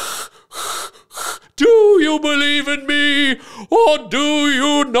 do you believe in me, or do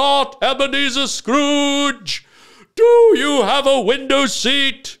you not, Ebenezer Scrooge? Do you have a window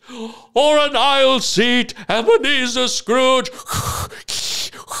seat or an aisle seat, Ebenezer Scrooge?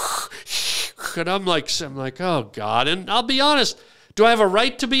 And I'm like, oh, God. And I'll be honest, do I have a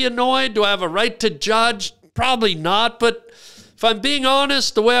right to be annoyed? Do I have a right to judge? Probably not, but if I'm being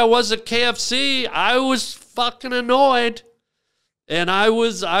honest, the way I was at KFC, I was fucking annoyed. And I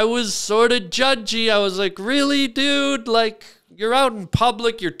was sort of judgy. I was like, really, dude? Like, you're out in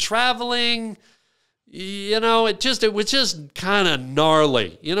public, you're traveling. You know, it was just kind of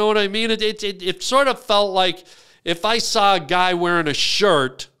gnarly. You know what I mean? It sort of felt like if I saw a guy wearing a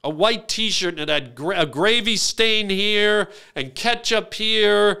shirt, a white T-shirt, and it had a gravy stain here and ketchup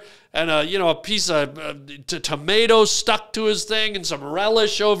here and a piece of tomato stuck to his thing and some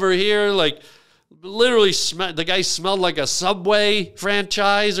relish over here, like literally the guy smelled like a Subway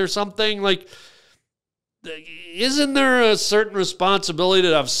franchise or something. Like, isn't there a certain responsibility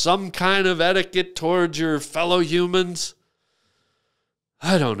to have some kind of etiquette towards your fellow humans?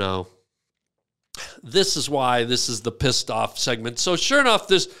 I don't know. This is why this is the pissed off segment. So sure enough,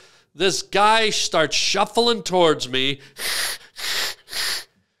 this guy starts shuffling towards me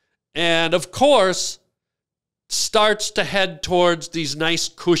and, of course, starts to head towards these nice,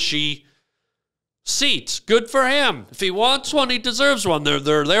 cushy seats. Good for him. If he wants one, he deserves one. They're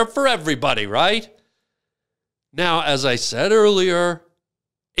there for everybody, right? Now, as I said earlier,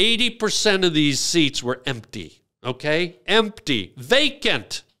 80% of these seats were empty, okay? Empty,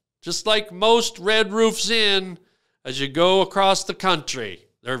 vacant, just like most Red Roofs Inn as you go across the country.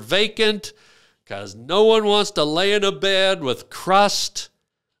 They're vacant because no one wants to lay in a bed with crust,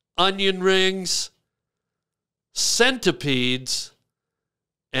 onion rings, centipedes,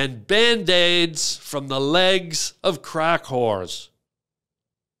 and Band-Aids from the legs of crack whores.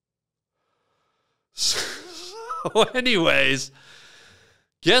 So anyways,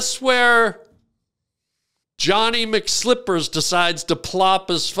 guess where Johnny McSlippers decides to plop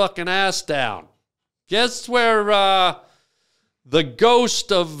his fucking ass down? Guess where the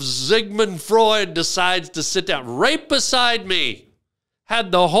ghost of Sigmund Freud decides to sit down? Right beside me.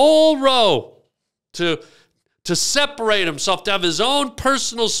 Had the whole row to to separate himself, to have his own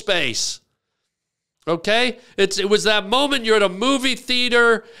personal space. Okay? It was that moment you're at a movie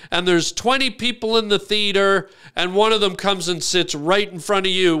theater and there's 20 people in the theater and one of them comes and sits right in front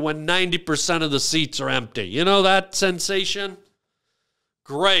of you when 90% of the seats are empty. You know that sensation?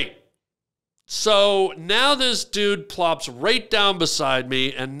 Great. So now this dude plops right down beside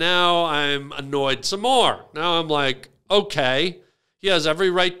me and now I'm annoyed some more. Now I'm like, okay, he has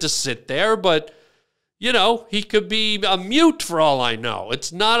every right to sit there, but you know, he could be a mute for all I know.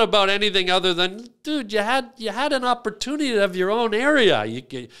 It's not about anything other than, dude, you had an opportunity to have your own area. You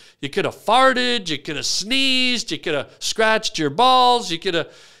could have farted, you could have sneezed, you could have scratched your balls, you could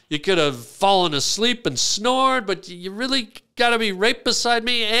have fallen asleep and snored, but you really got to be right beside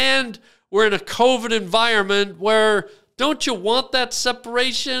me. And we're in a COVID environment where don't you want that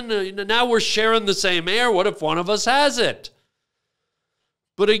separation? Now we're sharing the same air. What if one of us has it?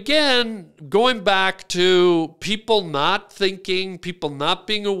 But again, going back to people not thinking, people not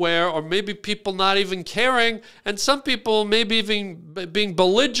being aware, or maybe people not even caring, and some people maybe even being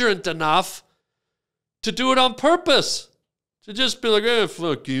belligerent enough to do it on purpose. To just be like, eh,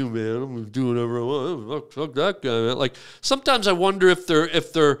 fuck you, man. I'm doing whatever I want. Fuck that guy, man. Like, sometimes I wonder if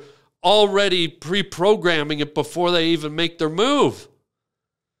they're already pre-programming it before they even make their move.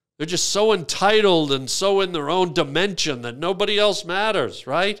 They're just so entitled and so in their own dimension that nobody else matters,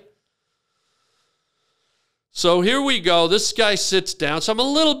 right? So here we go. This guy sits down. So I'm a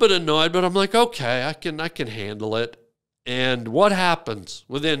little bit annoyed, but I'm like, okay, I can handle it. And what happens?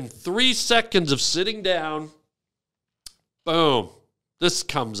 Within 3 seconds of sitting down, boom, this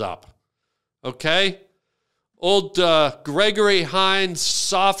comes up. Okay? Old Gregory Hines,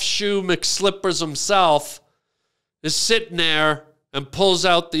 soft shoe McSlippers himself, is sitting there and pulls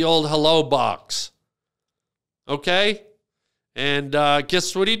out the old hello box. Okay? And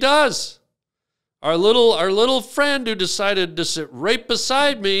guess what he does? Our little friend who decided to sit right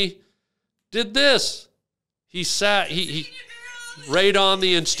beside me did this. He sat, he right on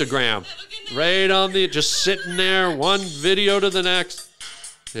the Instagram. Right on the, just sitting there, one video to the next.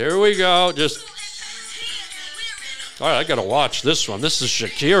 Here we go. Just, all right, I got to watch this one. This is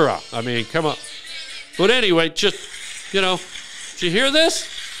Shakira. I mean, come on. But anyway, just, you know, did you hear this?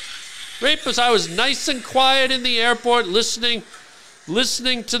 Right, because I was nice and quiet in the airport, listening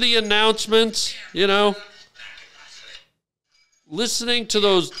to the announcements, you know, listening to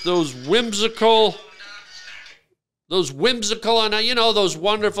those whimsical, and you know, those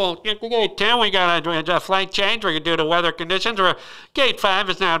wonderful. Gate 10, we got a flight change. We're going to do the weather conditions. Gate 5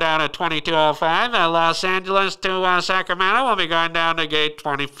 is now down at 2205. Los Angeles to Sacramento will be going down to gate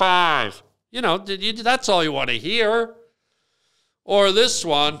 25. You know, that's all you want to hear. Or this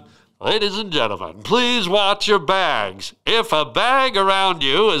one, ladies and gentlemen, please watch your bags. If a bag around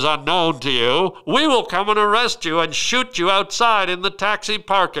you is unknown to you, we will come and arrest you and shoot you outside in the taxi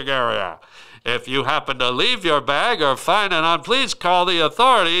parking area. If you happen to leave your bag or find it, please call the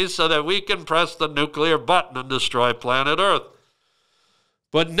authorities so that we can press the nuclear button and destroy planet Earth.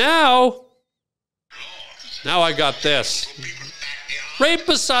 But now I got this. Right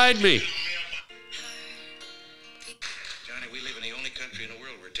beside me.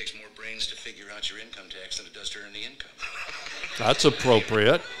 Your income tax than it does to earn the income. That's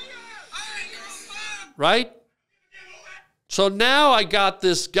appropriate. Right? So now I got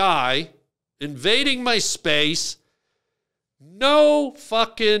this guy invading my space. No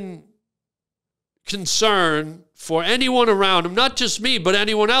fucking concern for anyone around him. Not just me, but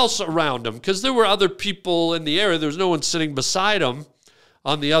anyone else around him. Because there were other people in the area. There was no one sitting beside him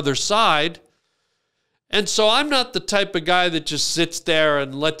on the other side. And so I'm not the type of guy that just sits there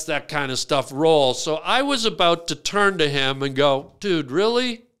and lets that kind of stuff roll. So I was about to turn to him and go, dude,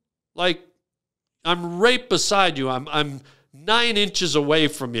 really? Like, I'm right beside you. I'm 9 inches away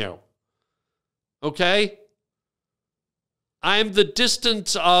from you. Okay? I'm the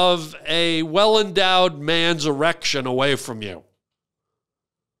distance of a well-endowed man's erection away from you.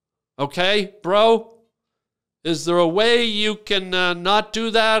 Okay, bro? Is there a way you can not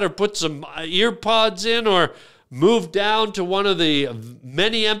do that or put some ear pods in or move down to one of the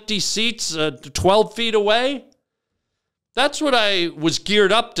many empty seats 12 feet away? That's what I was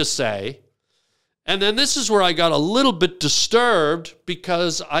geared up to say. And then this is where I got a little bit disturbed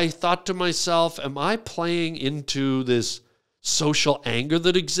because I thought to myself, am I playing into this social anger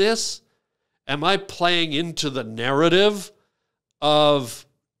that exists? Am I playing into the narrative of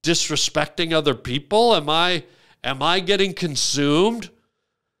disrespecting other people? Am I getting consumed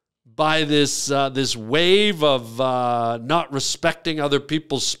by this wave of not respecting other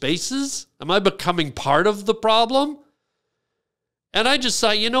people's spaces? Am I becoming part of the problem? And I just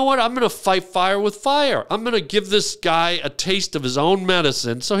thought, you know what? I'm going to fight fire with fire. I'm going to give this guy a taste of his own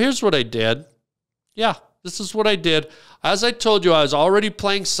medicine. So here's what I did. Yeah, this is what I did. As I told you, I was already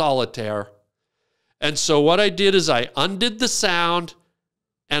playing solitaire. And so what I did is I undid the sound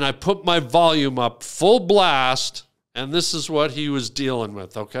and I put my volume up full blast. And this is what he was dealing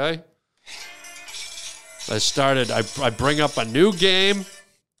with, okay? I bring up a new game.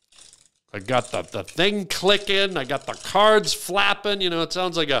 I got the thing clicking. I got the cards flapping. You know, it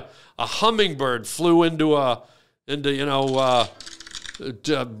sounds like a hummingbird flew into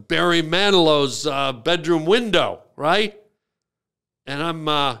Barry Manilow's bedroom window, right? And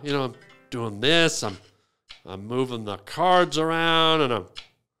I'm doing this. I'm moving the cards around, and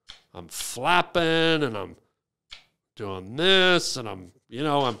I'm flapping, and I'm doing this, and I'm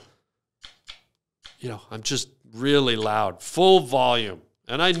just really loud, full volume.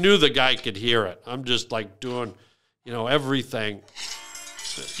 And I knew the guy could hear it. I'm just like doing, everything,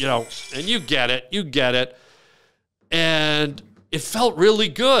 and you get it. And it felt really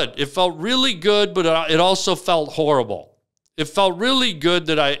good. It felt really good, but it also felt horrible. It felt really good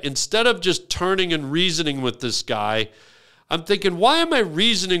that instead of just turning and reasoning with this guy, I'm thinking, why am I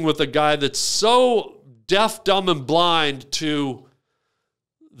reasoning with a guy that's so deaf, dumb, and blind to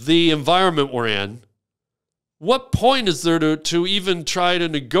the environment we're in? What point is there to even try to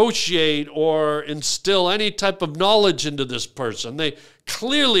negotiate or instill any type of knowledge into this person? They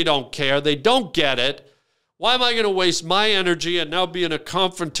clearly don't care. They don't get it. Why am I going to waste my energy and now be in a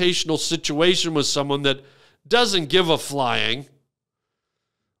confrontational situation with someone that doesn't give a flying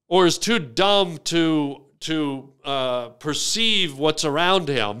or is too dumb to perceive what's around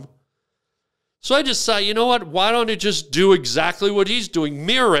him? So I just thought, you know what? Why don't I just do exactly what he's doing?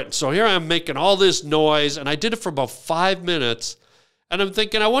 Mirror it. So here I'm making all this noise, and I did it for about 5 minutes. And I'm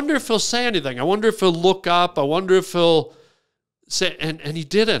thinking, I wonder if he'll say anything. I wonder if he'll look up. I wonder if he'll say, and he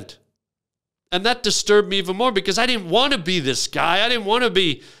didn't. And that disturbed me even more because I didn't want to be this guy. I didn't want to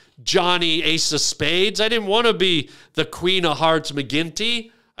be Johnny Ace of Spades. I didn't want to be the Queen of Hearts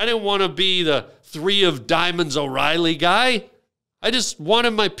McGinty. I didn't want to be the Three of Diamonds O'Reilly guy. I just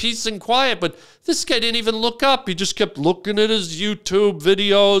wanted my peace and quiet, but this guy didn't even look up. He just kept looking at his YouTube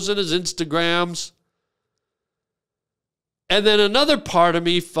videos and his Instagrams. And then another part of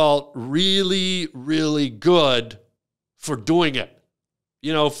me felt really, really good for doing it.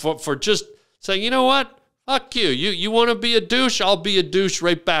 For just saying, you know what? Fuck you. You want to be a douche? I'll be a douche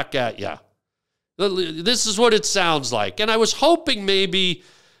right back at you. This is what it sounds like. And I was hoping maybe,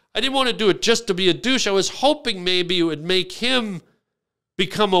 I didn't want to do it just to be a douche. I was hoping maybe it would make him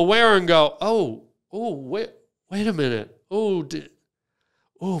become aware and go, wait a minute.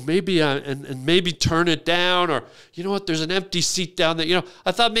 Maybe and maybe turn it down, or you know what? There's an empty seat down there.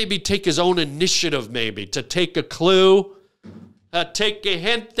 I thought maybe take his own initiative, maybe to take a clue, take a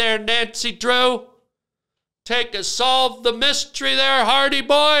hint there, Nancy Drew. Solve the mystery there, Hardy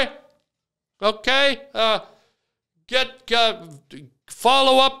boy. Okay,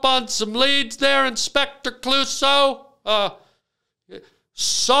 follow up on some leads there, Inspector Clouseau.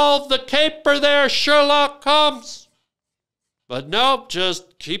 Solve the caper there, Sherlock Holmes. But nope,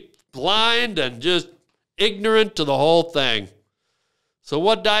 just keep blind and just ignorant to the whole thing. So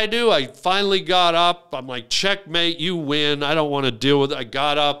what did I do? I finally got up. I'm like, checkmate, you win. I don't want to deal with it. I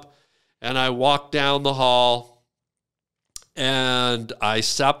got up and I walked down the hall and I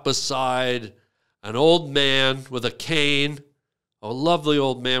sat beside an old man with a cane, a lovely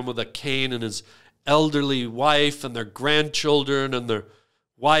old man with a cane, and his elderly wife and their grandchildren and their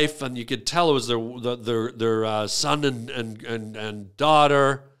wife, and you could tell it was their son and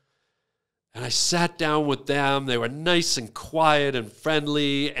daughter. And I sat down with them. They were nice and quiet and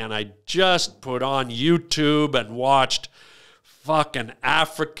friendly, and I just put on YouTube and watched fucking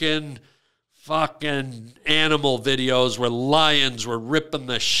African fucking animal videos where lions were ripping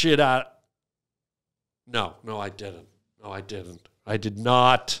the shit out. No, I didn't. I did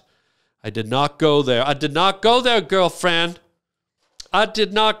not go there. I did not go there, girlfriend. I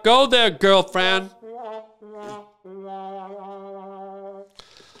did not go there, girlfriend.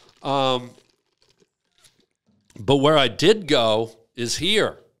 But where I did go is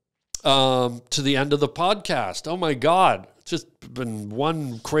here, to the end of the podcast. Oh my God. It's just been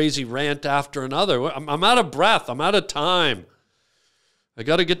one crazy rant after another. I'm out of breath. I'm out of time. I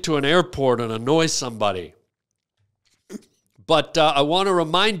got to get to an airport and annoy somebody. But I want to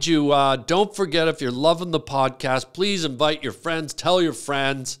remind you, don't forget, if you're loving the podcast, please invite your friends, tell your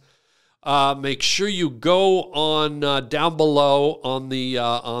friends. Make sure you go on down below on the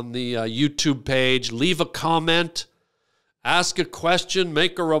YouTube page, leave a comment, ask a question,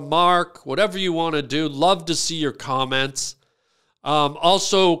 make a remark, whatever you want to do. Love to see your comments.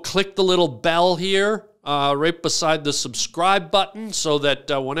 Also, click the little bell here right beside the subscribe button so that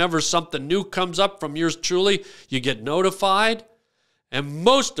whenever something new comes up from yours truly, you get notified. And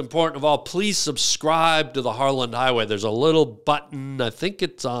most important of all, please subscribe to the Harland Highway. There's a little button. I think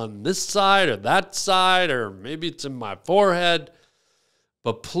it's on this side or that side, or maybe it's in my forehead.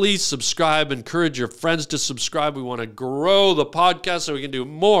 But please subscribe. Encourage your friends to subscribe. We want to grow the podcast so we can do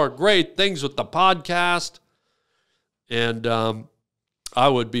more great things with the podcast. And I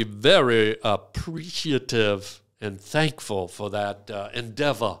would be very appreciative and thankful for that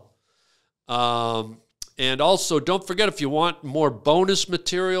endeavor. And also, don't forget, if you want more bonus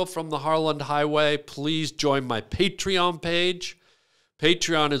material from the Harland Highway, please join my Patreon page.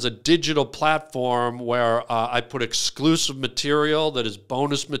 Patreon is a digital platform where I put exclusive material that is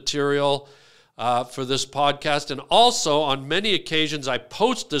bonus material for this podcast. And also, on many occasions, I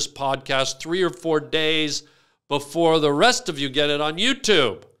post this podcast 3 or 4 days before the rest of you get it on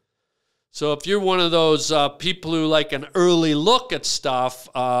YouTube. So if you're one of those people who like an early look at stuff,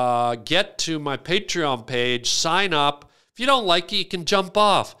 get to my Patreon page, sign up. If you don't like it, you can jump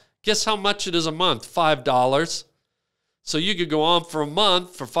off. Guess how much it is a month? $5. So you could go on for a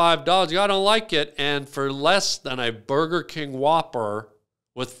month for $5. I don't like it. And for less than a Burger King Whopper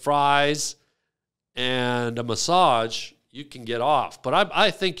with fries and a massage, you can get off. But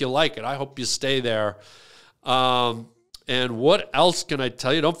I think you'll like it. I hope you stay there. And what else can I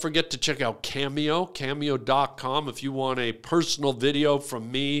tell you? Don't forget to check out Cameo, cameo.com. If you want a personal video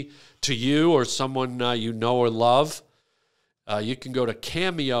from me to you or someone you know or love, you can go to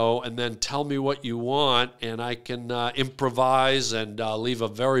Cameo and then tell me what you want, and I can improvise and leave a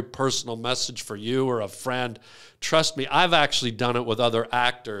very personal message for you or a friend. Trust me, I've actually done it with other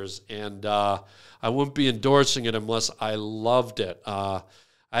actors, and I wouldn't be endorsing it unless I loved it.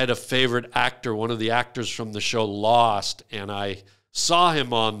 I had a favorite actor, one of the actors from the show Lost, and I saw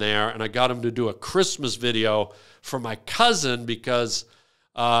him on there, and I got him to do a Christmas video for my cousin because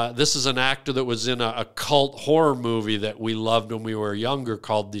this is an actor that was in a cult horror movie that we loved when we were younger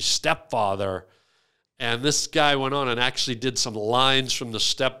called The Stepfather. And this guy went on and actually did some lines from The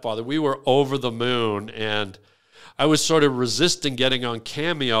Stepfather. We were over the moon, and I was sort of resisting getting on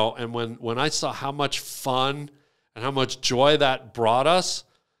Cameo, and when I saw how much fun and how much joy that brought us,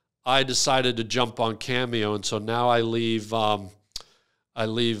 I decided to jump on Cameo, and so now I leave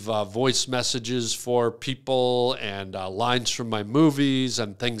voice messages for people and lines from my movies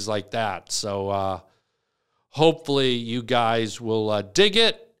and things like that. So hopefully you guys will dig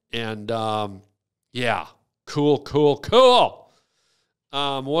it, and yeah, cool.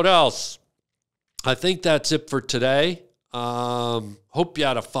 What else? I think that's it for today. Hope you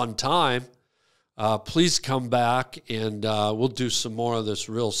had a fun time. Please come back, and we'll do some more of this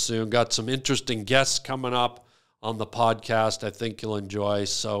real soon. Got some interesting guests coming up on the podcast I think you'll enjoy.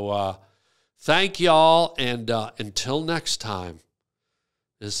 So thank y'all, and until next time,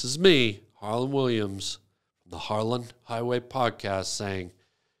 this is me, Harland Williams, from the Harland Highway Podcast, saying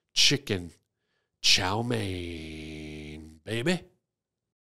chicken chow mein, baby.